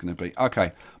thought it was going to be.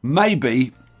 Okay,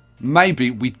 maybe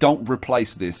we don't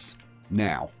replace this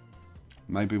now.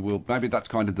 Maybe that's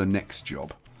kind of the next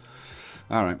job.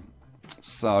 All right.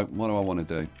 So what do I want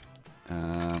to do?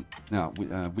 Now,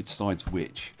 which side's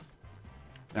which?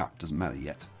 No, it doesn't matter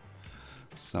yet.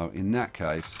 So in that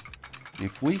case,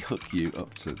 if we hook you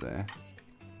up to there,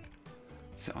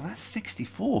 so that's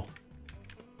 64.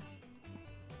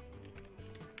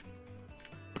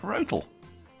 Brutal.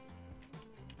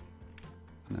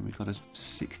 And then we've got a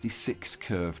 66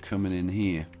 curve coming in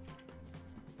here.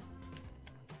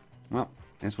 Well,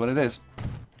 that's what it is.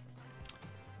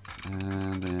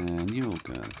 And then you're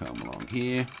going to come along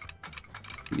here.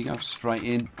 Will you go straight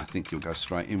in? I think you'll go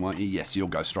straight in, won't you? Yes, you'll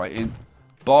go straight in.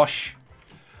 Bosh.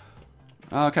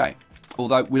 Okay.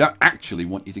 Although we don't actually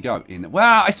want you to go in.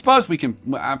 Well, I suppose we can...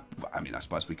 I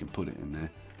suppose we can put it in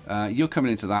there. You're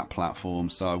coming into that platform,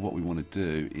 so what we want to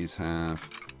do is have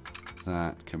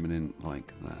that coming in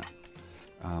like that.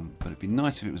 But it'd be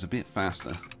nice if it was a bit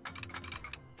faster.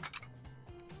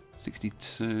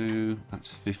 62,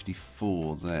 that's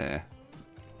 54 there.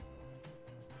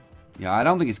 Yeah, I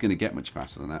don't think it's going to get much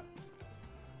faster than that.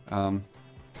 Alright,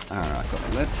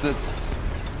 let's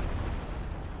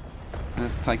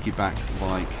take you back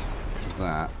like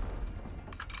that.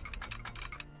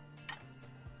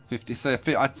 50, say,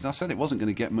 I said it wasn't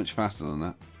going to get much faster than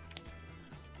that.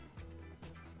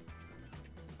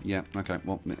 Yeah, okay,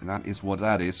 well, that is what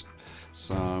that is.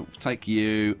 So, take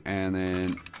you, and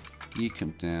then you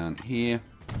come down here.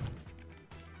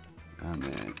 And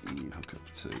then you hook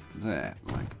up to there,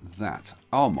 like that.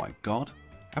 Oh my god.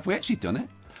 Have we actually done it?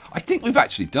 I think we've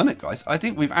actually done it, guys. I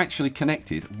think we've actually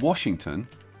connected Washington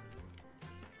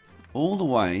all the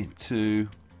way to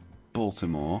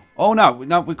Baltimore. Oh no,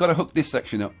 we've got to hook this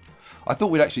section up. I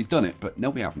thought we'd actually done it, but no,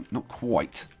 we haven't. Not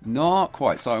quite. Not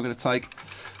quite. So I'm going to take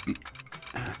the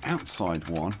outside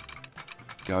one,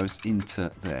 goes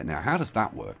into there. Now, how does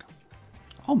that work?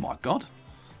 Oh my god.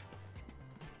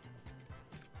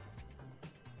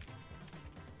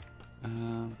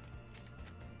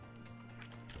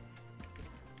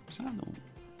 Is that all?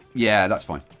 Yeah, that's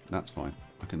fine. That's fine.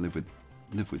 I can live with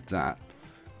that.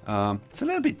 It's a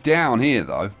little bit down here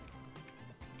though.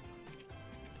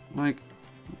 Like,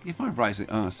 if I raise it,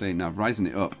 oh, see, now raising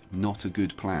it up, not a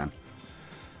good plan.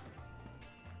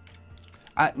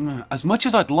 As much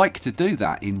as I'd like to do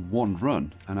that in one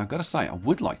run, and I've got to say, I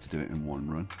would like to do it in one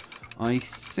run, I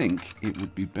think it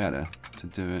would be better to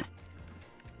do it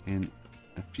in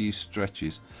a few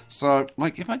stretches. So,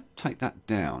 like, if I take that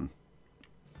down,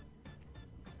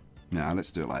 now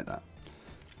let's do it like that.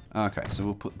 Okay, so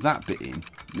we'll put that bit in.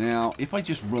 Now, if I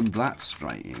just run that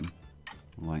straight in,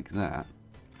 like that,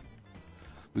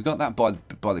 we've got that by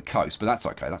the coast, but that's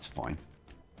okay, that's fine.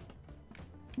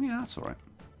 Yeah, that's alright.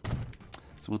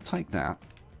 So we'll take that,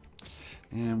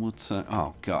 and we'll turn.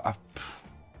 Oh god,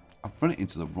 I've run it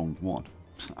into the wrong one.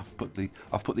 I've put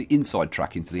the inside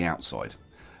track into the outside.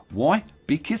 Why?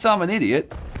 Because I'm an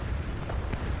idiot.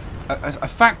 A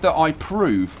fact that I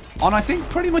prove on, I think,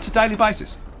 pretty much a daily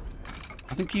basis.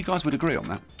 I think you guys would agree on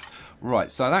that.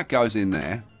 Right, so that goes in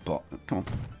there. But come on,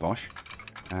 Bosh,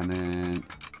 and then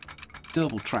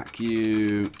double track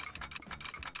you.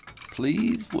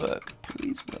 Please work.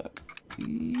 Please work.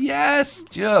 Yes,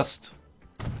 just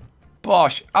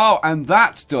Bosh. Oh, and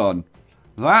that's done.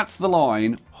 That's the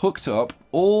line hooked up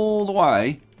all the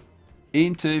way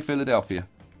into Philadelphia.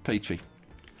 Peachy.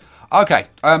 Okay,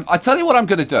 I tell you what I'm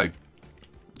going to do.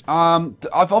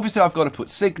 Obviously I've got to put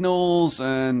signals,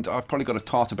 and I've probably got to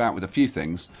tart about with a few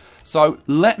things. So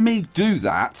let me do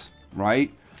that,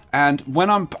 right? And when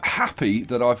I'm happy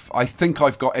that I think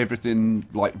I've got everything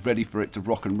like ready for it to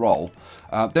rock and roll,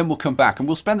 then we'll come back and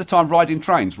we'll spend the time riding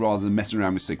trains rather than messing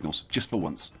around with signals, just for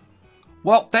once.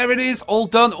 Well, there it is, all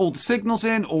done, all the signals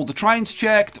in, all the trains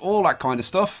checked, all that kind of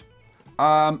stuff.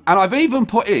 And I've even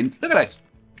put in, look at this,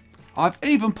 I've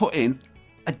even put in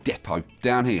a depot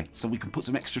down here so we can put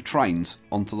some extra trains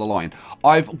onto the line.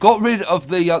 I've got rid of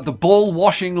the ball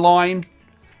washing line,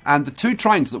 and the 2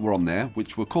 trains that were on there,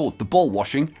 which were called the ball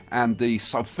washing and the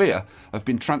Sophia, have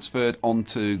been transferred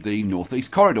onto the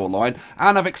Northeast Corridor line,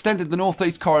 and I've extended the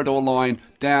Northeast Corridor line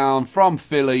down from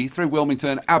Philly through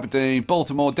Wilmington, Aberdeen,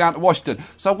 Baltimore, down to Washington.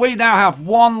 So we now have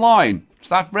one line, it's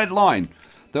that red line,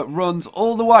 that runs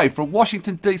all the way from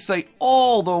Washington DC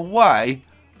all the way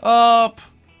up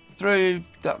through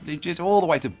all the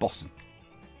way to Boston.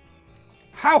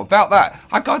 How about that?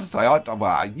 I got to say,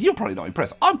 well, you're probably not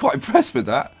impressed. I'm quite impressed with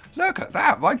that. Look at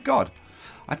that, my God.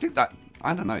 I think that,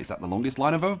 I don't know, is that the longest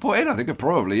line I've ever put in? I think it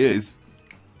probably is.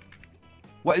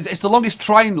 Well, it's the longest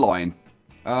train line.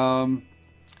 I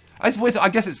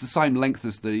guess it's the same length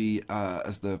as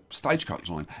the stagecoach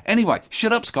line. Anyway,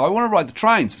 shut up, Sky. I want to ride the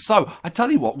trains. So, I tell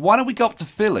you what, why don't we go up to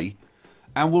Philly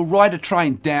and we'll ride a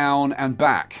train down and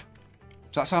back.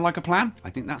 Does that sound like a plan? I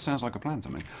think that sounds like a plan to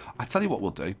me. I tell you what we'll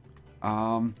do.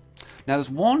 Now there's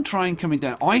one train coming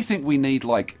down. I think we need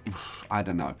like, I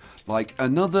don't know, like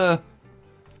another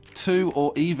 2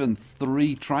 or even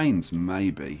 3 trains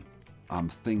maybe. I'm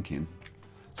thinking.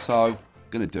 So,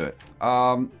 gonna do it.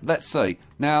 Let's see.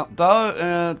 Now,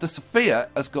 though the Sophia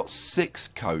has got 6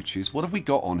 coaches. What have we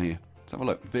got on here? Let's have a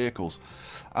look. Vehicles.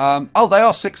 Oh, they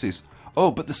are 6s.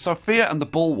 Oh, but the Sophia and the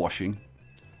ball washing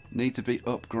need to be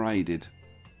upgraded.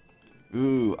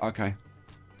 Ooh, okay.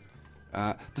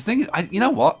 The thing is, you know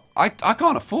what? I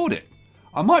can't afford it.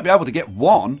 I might be able to get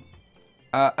one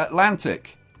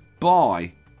Atlantic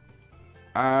by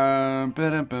and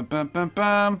then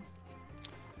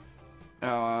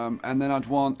I'd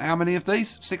want how many of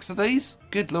these? 6 of these?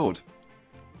 Good Lord.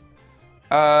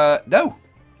 No,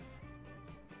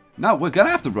 we're gonna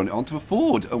have to run it on to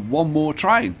afford one more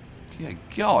train. Yeah,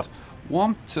 God.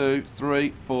 1, 2, 3,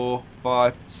 4,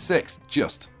 5, 6.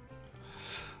 Just.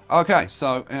 Okay,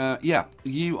 so, yeah,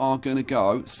 you are going to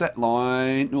go, set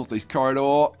line, Northeast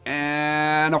Corridor,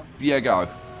 and off you go.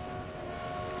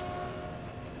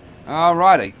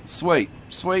 Alrighty, sweet.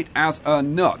 Sweet as a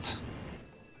nut.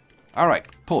 Alright,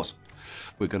 pause.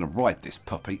 We're going to ride this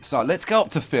puppy. So, let's go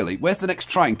up to Philly. Where's the next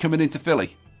train coming into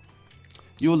Philly?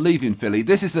 You're leaving Philly.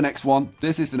 This is the next one.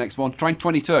 This is the next one. Train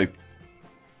 22.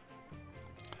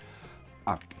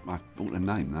 I ought to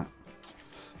name that.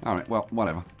 Alright, well,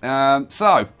 whatever.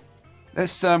 So,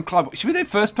 let's climb. Should we do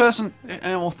first person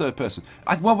or third person?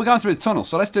 Well, we're going through the tunnel,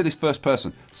 so let's do this first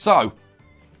person. So,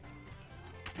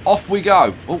 off we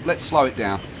go. Oh, let's slow it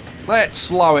down. Let's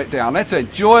slow it down. Let's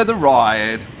enjoy the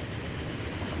ride.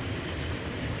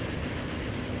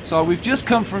 So, we've just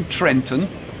come from Trenton.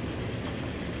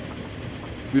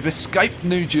 We've escaped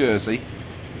New Jersey.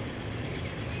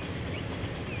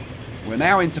 We're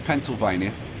now into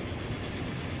Pennsylvania.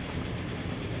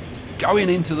 Going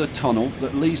into the tunnel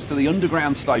that leads to the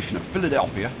underground station of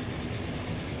Philadelphia.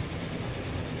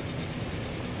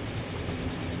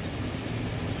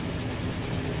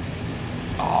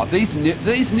 Oh,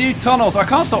 these new tunnels, I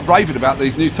can't stop raving about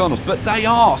these new tunnels, but they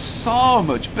are so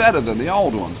much better than the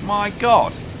old ones, my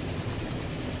God.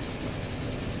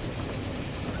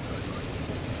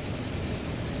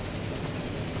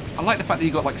 I like the fact that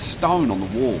you got like stone on the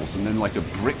walls and then like a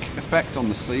brick effect on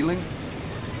the ceiling.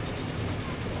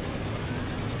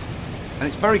 And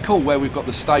it's very cool where we've got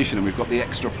the station and we've got the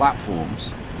extra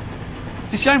platforms.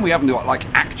 It's a shame we haven't got like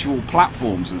actual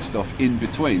platforms and stuff in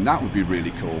between. That would be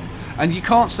really cool. And you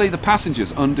can't see the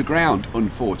passengers underground,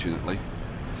 unfortunately.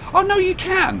 Oh no, you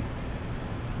can,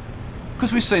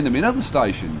 because we've seen them in other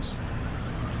stations.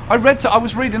 I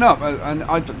was reading up,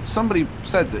 and somebody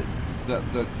said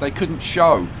that they couldn't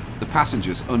show the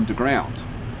passengers underground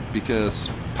because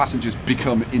passengers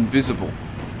become invisible.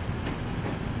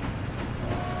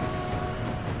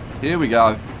 Here we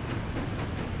go.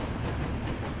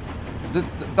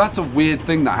 That's a weird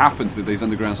thing that happens with these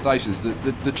underground stations.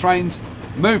 The train's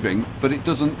moving, but it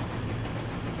doesn't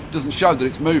show that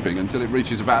it's moving until it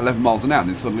reaches about 11 miles an hour, and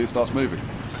then suddenly it starts moving.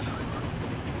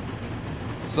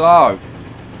 So,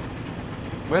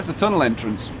 where's the tunnel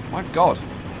entrance? My God,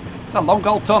 it's a long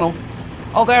old tunnel.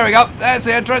 Oh, there we go. There's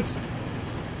the entrance.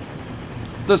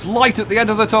 There's light at the end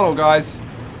of the tunnel, guys.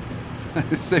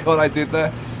 See what I did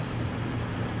there?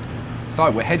 So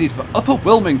we're headed for Upper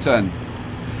Wilmington.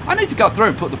 I need to go through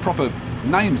and put the proper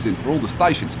names in for all the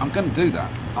stations. I'm going to do that.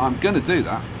 I'm going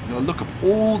to look up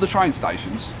all the train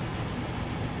stations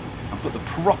and put the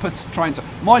proper trains.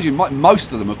 Mind you,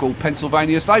 most of them are called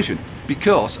Pennsylvania Station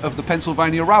because of the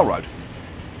Pennsylvania Railroad.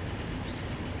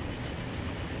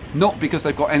 Not because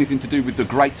they've got anything to do with the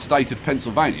great state of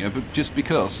Pennsylvania, but just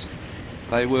because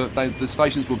the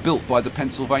stations were built by the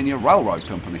Pennsylvania Railroad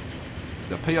Company,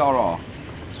 the PRR.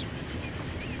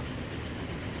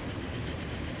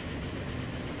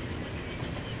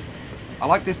 I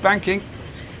like this banking.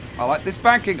 I like this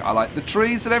banking. I like the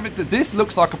trees and everything. This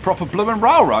looks like a proper blooming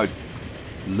railroad.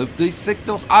 Love these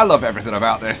signals. I love everything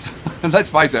about this. Let's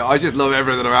face it, I just love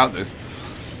everything about this.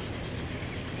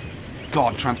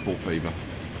 God, Transport Fever.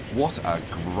 What a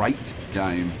great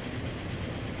game.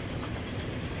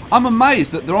 I'm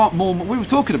amazed that there aren't more... We were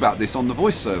talking about this on the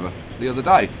voice server the other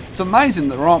day. It's amazing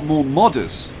that there aren't more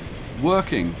modders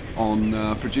working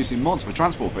on producing mods for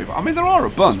Transport Fever. I mean, there are a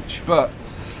bunch, but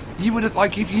you would have...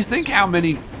 Like, if you think how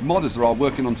many modders there are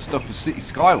working on stuff for City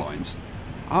Skylines,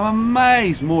 I'm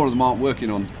amazed more of them aren't working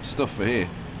on stuff for here.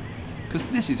 Because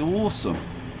this is awesome.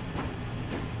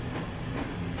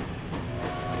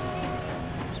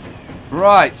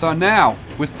 Right, so now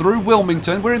we're through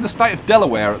Wilmington. We're in the state of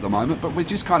Delaware at the moment, but we're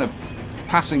just kind of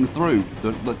passing through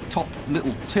the top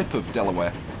little tip of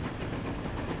Delaware.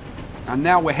 And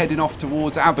now we're heading off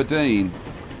towards Aberdeen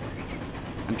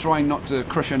and trying not to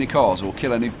crush any cars or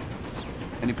kill any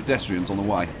pedestrians on the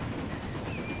way.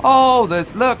 Oh,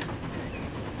 look,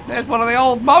 there's one of the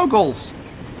old moguls.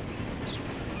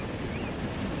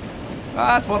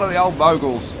 That's one of the old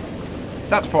moguls.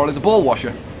 That's probably the ball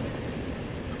washer.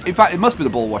 In fact, it must be the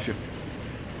ball washer.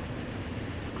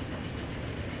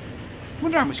 I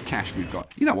wonder how much cash we've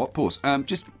got. You know what? Pause. I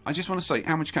just want to say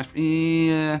how much cash.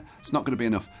 Yeah, it's not going to be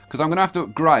enough because I'm going to have to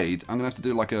upgrade. I'm going to have to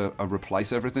do like a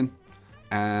replace everything,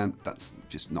 and that's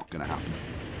just not going to happen.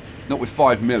 Not with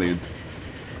 5 million.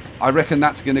 I reckon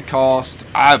that's going to cost.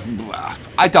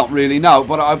 I don't really know,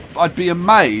 but I'd be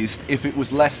amazed if it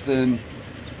was less than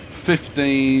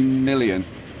 15 million,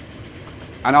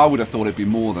 and I would have thought it'd be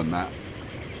more than that.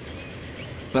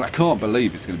 But I can't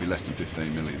believe it's going to be less than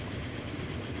 15 million.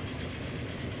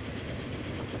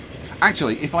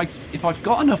 Actually, if I've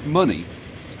got enough money...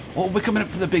 Oh, we're coming up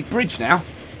to the big bridge now.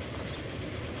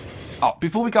 Oh,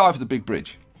 before we go over the big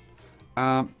bridge...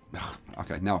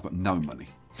 okay, now I've got no money.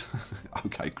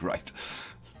 Okay, great.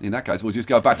 In that case, we'll just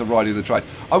go back to riding the trains.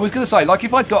 I was going to say, like,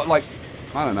 if I'd got, like...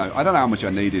 I don't know how much I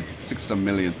needed. 6 or 7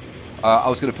 million. I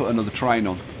was going to put another train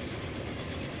on.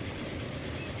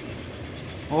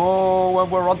 Oh,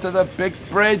 and we're onto the big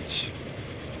bridge.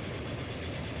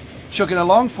 Chugging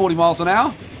along, 40 miles an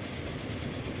hour.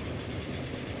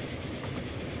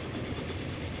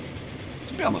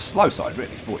 It's a bit on the slow side,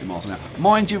 really, 40 miles an hour.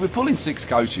 Mind you, we're pulling 6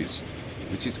 coaches,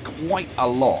 which is quite a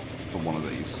lot for one of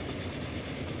these.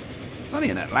 It's only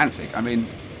an Atlantic. I mean,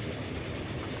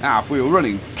 now if we were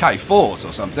running K4s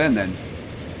or something, then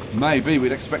maybe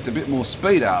we'd expect a bit more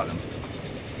speed out of them.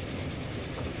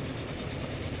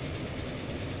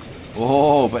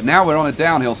 Oh, but now we're on a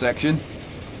downhill section.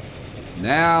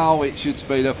 Now it should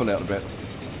speed up a little bit.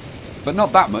 But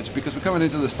not that much because we're coming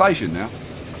into the station now,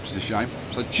 which is a shame.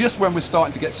 So just when we're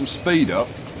starting to get some speed up,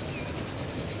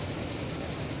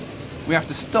 we have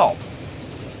to stop.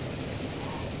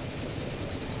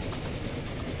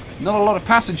 Not a lot of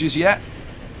passengers yet,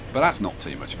 but that's not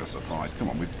too much of a surprise. Come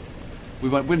on, we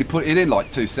only put it in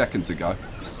like 2 seconds ago.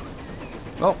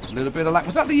 Well, a little bit of lag.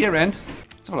 Was that the year end?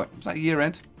 Let's have a look. Was that year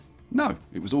end? No,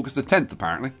 it was August the 10th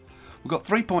apparently. We've got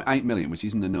 3.8 million, which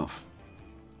isn't enough.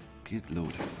 Good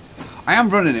lord. I am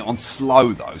running it on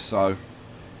slow though, so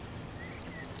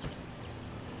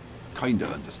kind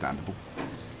of understandable.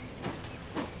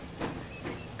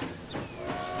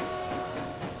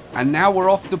 And now we're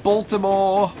off to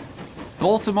Baltimore.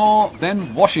 Baltimore,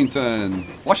 then Washington.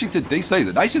 Washington DC,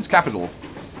 the nation's capital.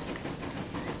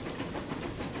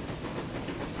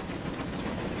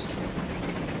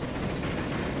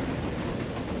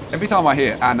 Every time I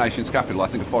hear our nation's capital, I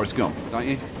think of Forrest Gump, don't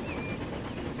you?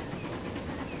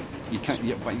 You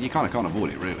can't, but you kind of can't avoid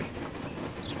it, really.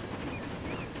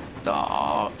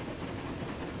 Oh,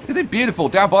 isn't it beautiful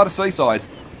down by the seaside?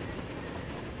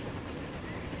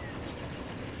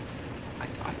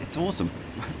 It's awesome.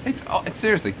 It's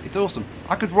seriously, it's awesome.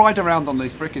 I could ride around on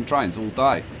these freaking trains all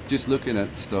day, just looking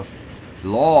at stuff.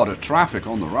 Lot of traffic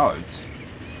on the roads.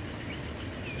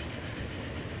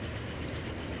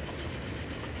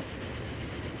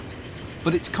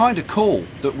 But it's kind of cool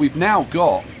that we've now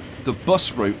got the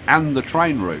bus route and the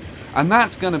train route. And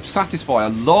that's going to satisfy a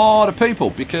lot of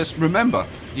people because, remember,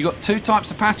 You got two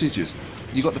types of passengers.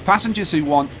 You got the passengers who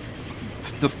want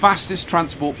the fastest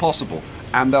transport possible,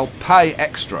 and they'll pay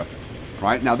extra.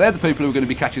 Right? Now they're the people who are going to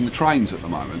be catching the trains at the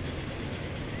moment.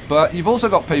 But you've also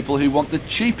got people who want the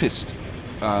cheapest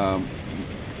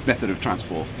method of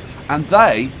transport, and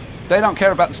they don't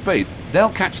care about the speed. They'll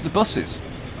catch the buses.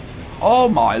 Oh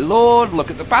my lord, look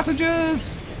at the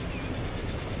passengers.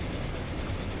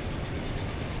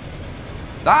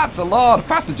 That's a lot of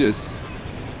passengers.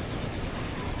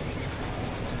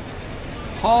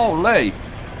 Holy.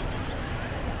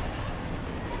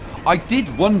 I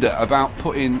did wonder about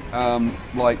putting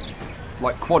like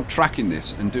quad tracking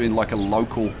this and doing like a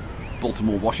local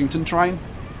Baltimore-Washington train.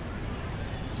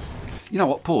 You know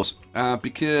what, pause,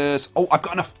 because I've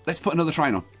got enough. Let's put another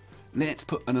train on. Let's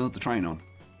put another train on.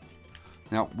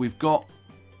 Now we've got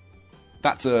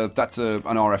that's an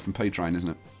RF&P train, isn't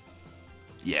it?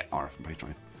 Yeah, RF&P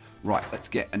train. Right, let's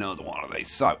get another one of these.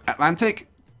 So Atlantic,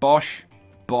 Bosch,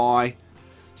 buy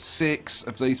 6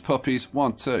 of these puppies.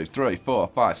 1, 2, 3, 4,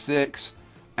 5, 6,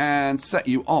 and set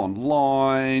you on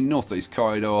line Northeast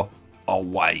Corridor.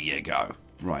 Away you go.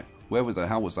 Right, where was the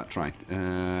hell was that train?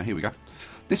 Here we go.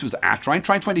 This was our train,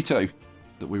 train 22,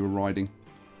 that we were riding.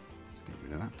 Let's get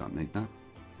rid of that. Don't need that.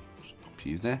 Just pop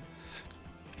you there.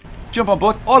 Jump on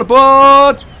board. All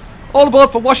aboard! All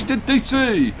aboard for Washington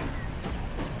DC.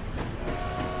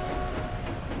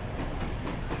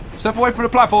 Step away from the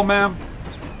platform, ma'am.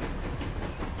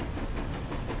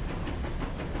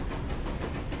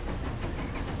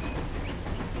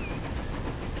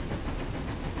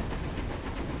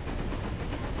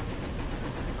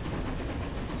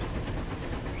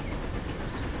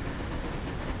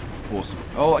 Awesome.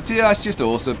 Oh, yeah, it's just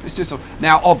awesome. It's just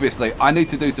now, obviously, I need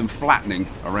to do some flattening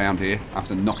around here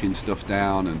after knocking stuff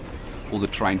down and all the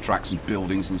train tracks and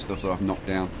buildings and stuff that I've knocked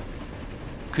down.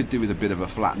 Could do with a bit of a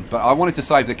flatten, but I wanted to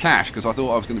save the cash because I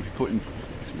thought I was going to be putting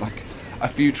like a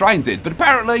few trains in, but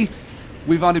apparently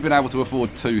we've only been able to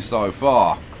afford 2 so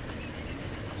far.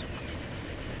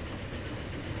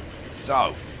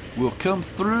 So we'll come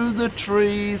through the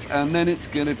trees and then it's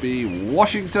going to be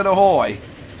Washington ahoy.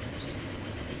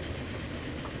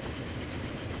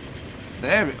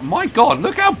 There, my God,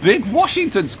 look how big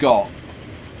Washington's got.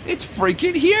 It's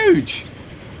freaking huge.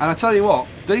 And I tell you what,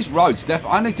 these roads,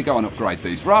 I need to go and upgrade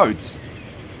these roads.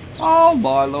 Oh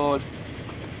my lord.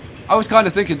 I was kind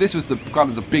of thinking this was the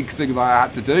the big thing that I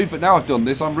had to do, but now I've done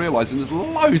this, I'm realising there's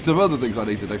loads of other things I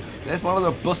need to do. There's one of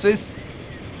the buses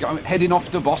heading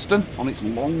off to Boston on its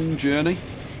long journey.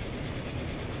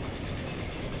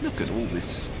 Look at all this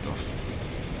stuff.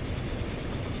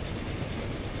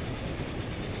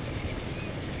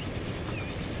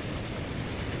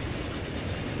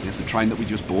 Here's the train that we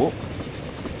just bought.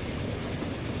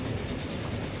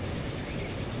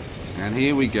 And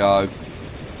here we go,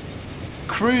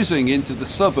 cruising into the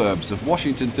suburbs of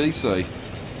Washington DC.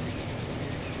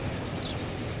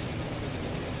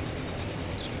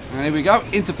 And here we go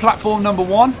into platform number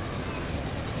 1,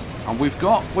 and we've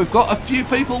got a few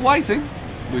people waiting.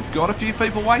 We've got a few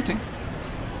people waiting.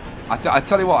 I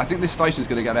tell you what, I think this station is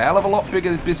going to get a hell of a lot bigger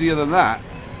and busier than that.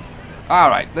 All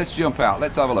right, let's jump out.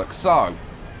 Let's have a look. So,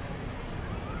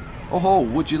 oh,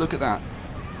 would you look at that?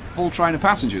 Full train of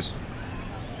passengers.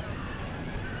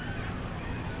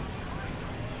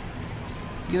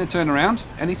 You gonna turn around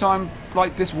anytime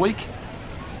like this week?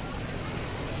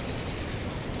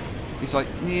 He's like,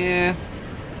 yeah,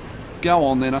 go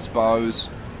on then, I suppose.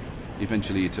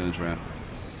 Eventually he turns around.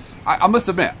 I must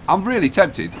admit, I'm really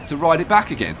tempted to ride it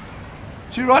back again.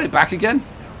 Should we ride it back again?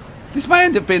 This may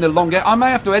end up being a long... I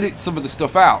may have to edit some of the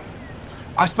stuff out.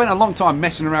 I spent a long time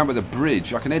messing around with a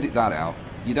bridge. I can edit that out.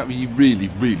 You really,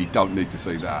 really don't need to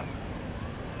see that.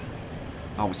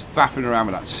 I was faffing around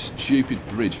with that stupid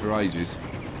bridge for ages.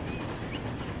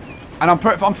 And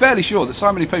I'm fairly sure that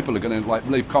so many people are going to like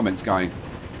leave comments going,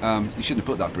 you shouldn't have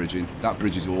put that bridge in. That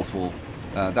bridge is awful.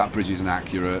 That bridge isn't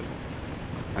accurate.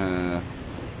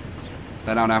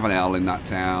 They don't have an L in that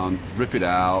town. Rip it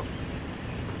out.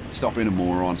 Stop being a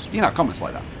moron. You know, comments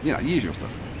like that. You know, usual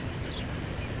stuff.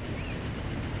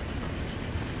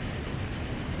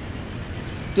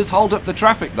 Does hold up the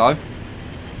traffic though.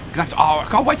 Gonna have to, I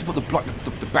can't wait to put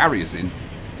the barriers in.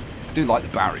 I do like the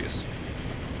barriers.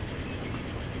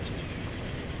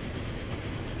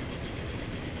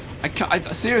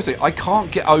 Seriously, I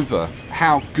can't get over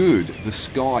how good the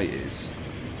sky is.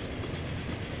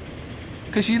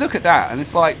 Because you look at that and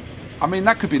it's like, I mean,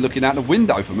 that could be looking out the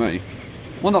window for me.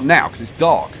 Well, not now because it's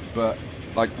dark, but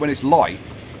like when it's light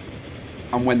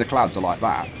and when the clouds are like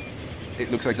that,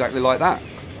 it looks exactly like that.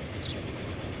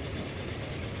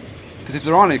 Because if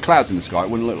there aren't any clouds in the sky, it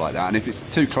wouldn't look like that. And if it's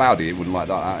too cloudy, it wouldn't like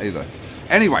that either.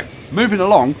 Anyway, moving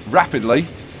along rapidly.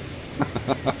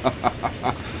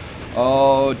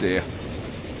 Oh dear.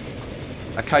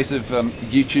 A case of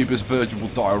YouTubers' virginal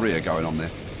diarrhea going on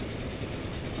there.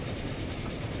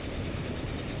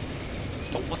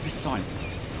 Oh, what's this sign?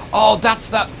 Oh, that's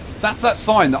that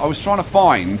sign that I was trying to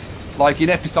find, like in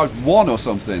episode 1 or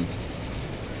something.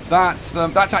 That's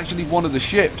actually one of the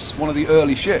ships, one of the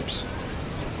early ships.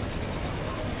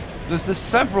 There's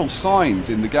several signs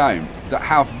in the game that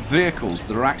have vehicles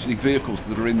that are actually vehicles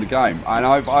that are in the game, and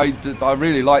I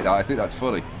really like that. I think that's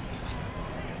funny.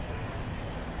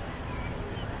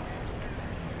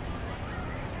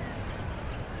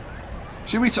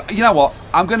 Should we? You know what?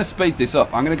 I'm going to speed this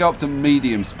up. I'm going to go up to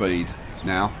medium speed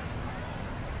now,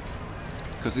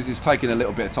 because this is taking a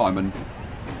little bit of time, and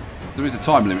there is a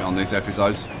time limit on these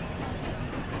episodes.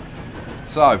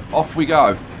 So off we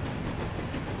go.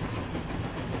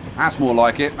 That's more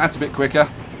like it. That's a bit quicker.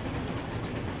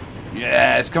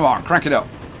 Yes, come on, crank it up.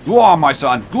 Go on, my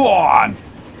son. Go on.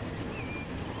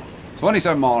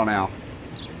 27 miles an hour.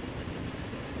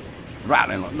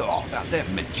 Rattling like, oh, they're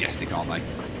majestic, aren't they?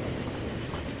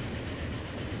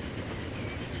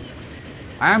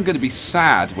 I am going to be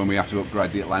sad when we have to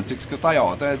upgrade the Atlantics, because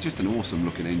they're just an awesome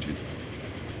looking engine.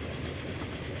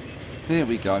 Here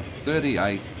we go.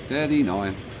 38,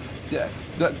 39.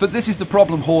 But this is the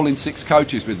problem hauling 6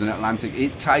 coaches with an Atlantic.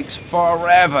 It takes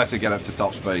forever to get up to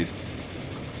top speed.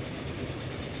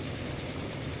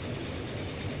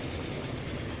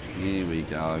 Here we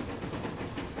go.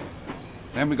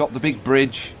 Then we got the big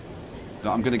bridge that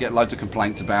I'm going to get loads of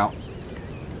complaints about.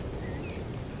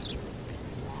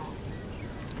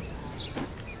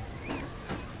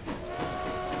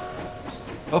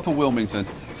 Upper Wilmington.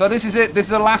 So this is it. This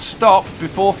is the last stop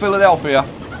before Philadelphia.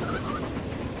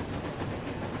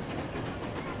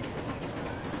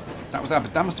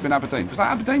 That must have been Aberdeen. Was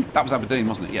that Aberdeen? That was Aberdeen,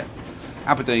 wasn't it? Yeah.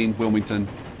 Aberdeen, Wilmington,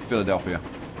 Philadelphia.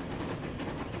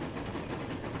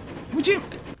 Would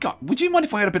you mind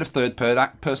if I had a bit of third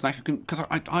person action? Because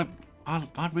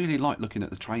I really like looking at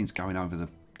the trains going over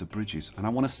the bridges, and I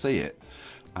want to see it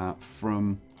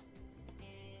from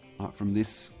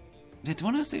this. Yeah, do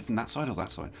I want to see it from that side or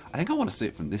that side? I think I want to see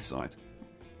it from this side,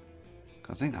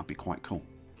 because I think that'd be quite cool.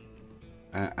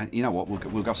 And you know what?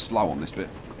 We'll go slow on this bit.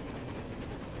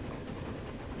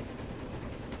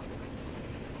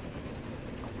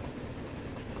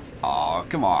 Oh,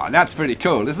 come on. That's pretty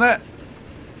cool, isn't it?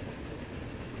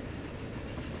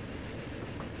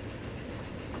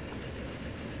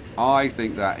 I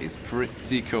think that is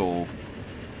pretty cool.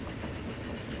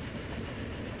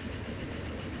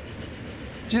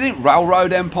 Do you think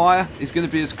Railroad Empire is going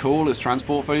to be as cool as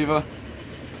Transport Fever?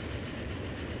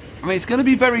 I mean, it's going to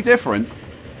be very different.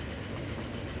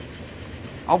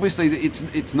 Obviously,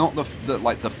 it's not the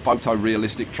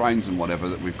photorealistic trains and whatever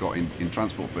that we've got in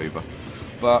Transport Fever.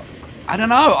 But I don't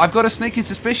know. I've got a sneaking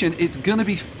suspicion it's going to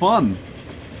be fun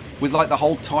with like the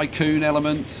whole tycoon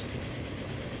element.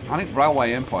 I think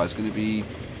Railway Empire is going to be.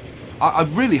 I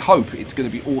really hope it's going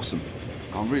to be awesome.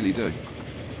 I really do.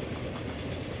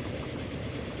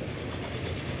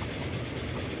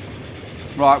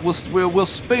 Right, we'll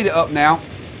speed it up now,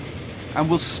 and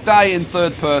we'll stay in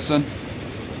third person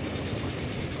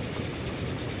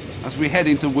as we head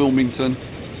into Wilmington.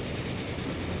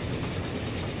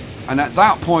 And at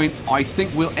that point, I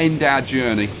think we'll end our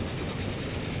journey.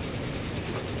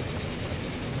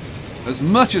 As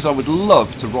much as I would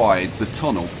love to ride the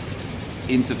tunnel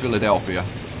into Philadelphia,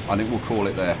 I think we'll call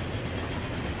it there.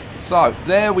 So,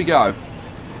 there we go.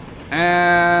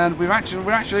 And we're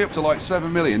actually up to like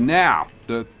 7 million. Now,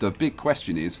 the big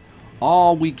question is,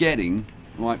 are we getting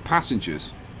like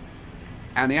passengers?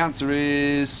 And the answer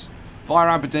is via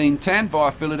Aberdeen 10,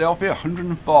 via Philadelphia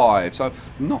 105. So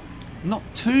not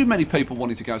too many people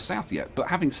wanting to go south yet. But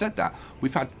having said that,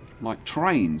 we've had like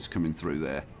trains coming through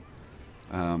there.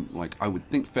 Like I would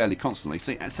think fairly constantly.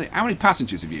 See, how many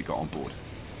passengers have you got on board?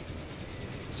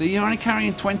 So you're only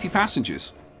carrying 20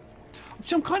 passengers,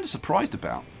 which I'm kind of surprised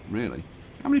about, really.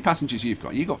 How many passengers you've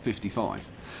got? You've got 55.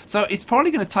 So it's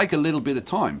probably going to take a little bit of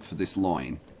time for this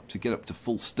line to get up to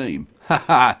full steam.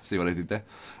 Haha, see what I did there?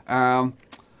 And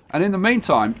in the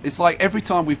meantime, it's like every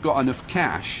time we've got enough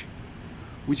cash,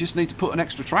 we just need to put an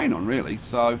extra train on, really.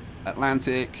 So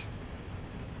Atlantic,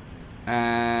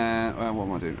 and what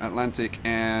am I doing? Atlantic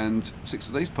and 6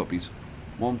 of these puppies.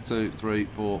 1, 2, 3,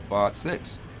 4, 5,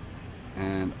 6.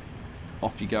 And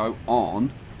off you go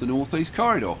on the Northeast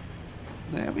Corridor.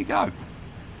 There we go.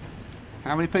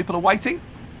 How many people are waiting?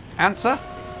 Answer?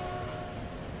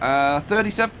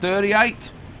 37,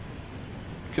 38.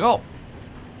 Cool.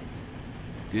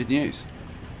 Good news.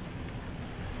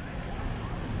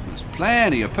 There's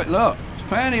plenty of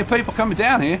plenty of people coming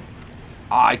down here.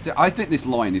 I think this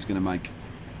line is going to make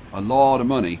a lot of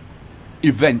money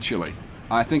eventually.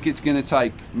 I think it's going to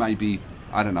take maybe,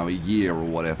 I don't know, a year or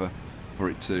whatever for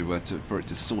it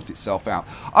to sort itself out.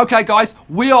 Okay, guys,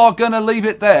 we are going to leave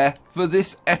it there for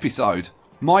this episode.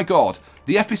 My God,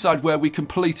 the episode where we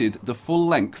completed the full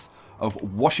length of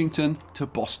Washington to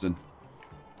Boston.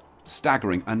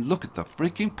 Staggering. And look at the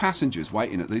freaking passengers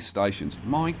waiting at these stations.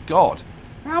 My God,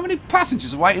 how many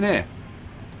passengers are waiting here?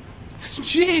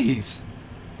 Jeez.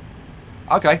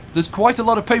 Okay, there's quite a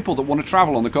lot of people that want to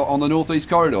travel on the Northeast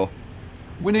Corridor.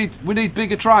 We need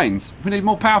bigger trains. We need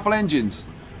more powerful engines.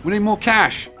 We need more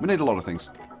cash. We need a lot of things.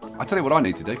 I tell you what I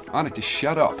need to do. I need to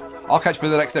shut up. I'll catch you for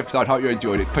the next episode. Hope you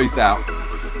enjoyed it. Peace out.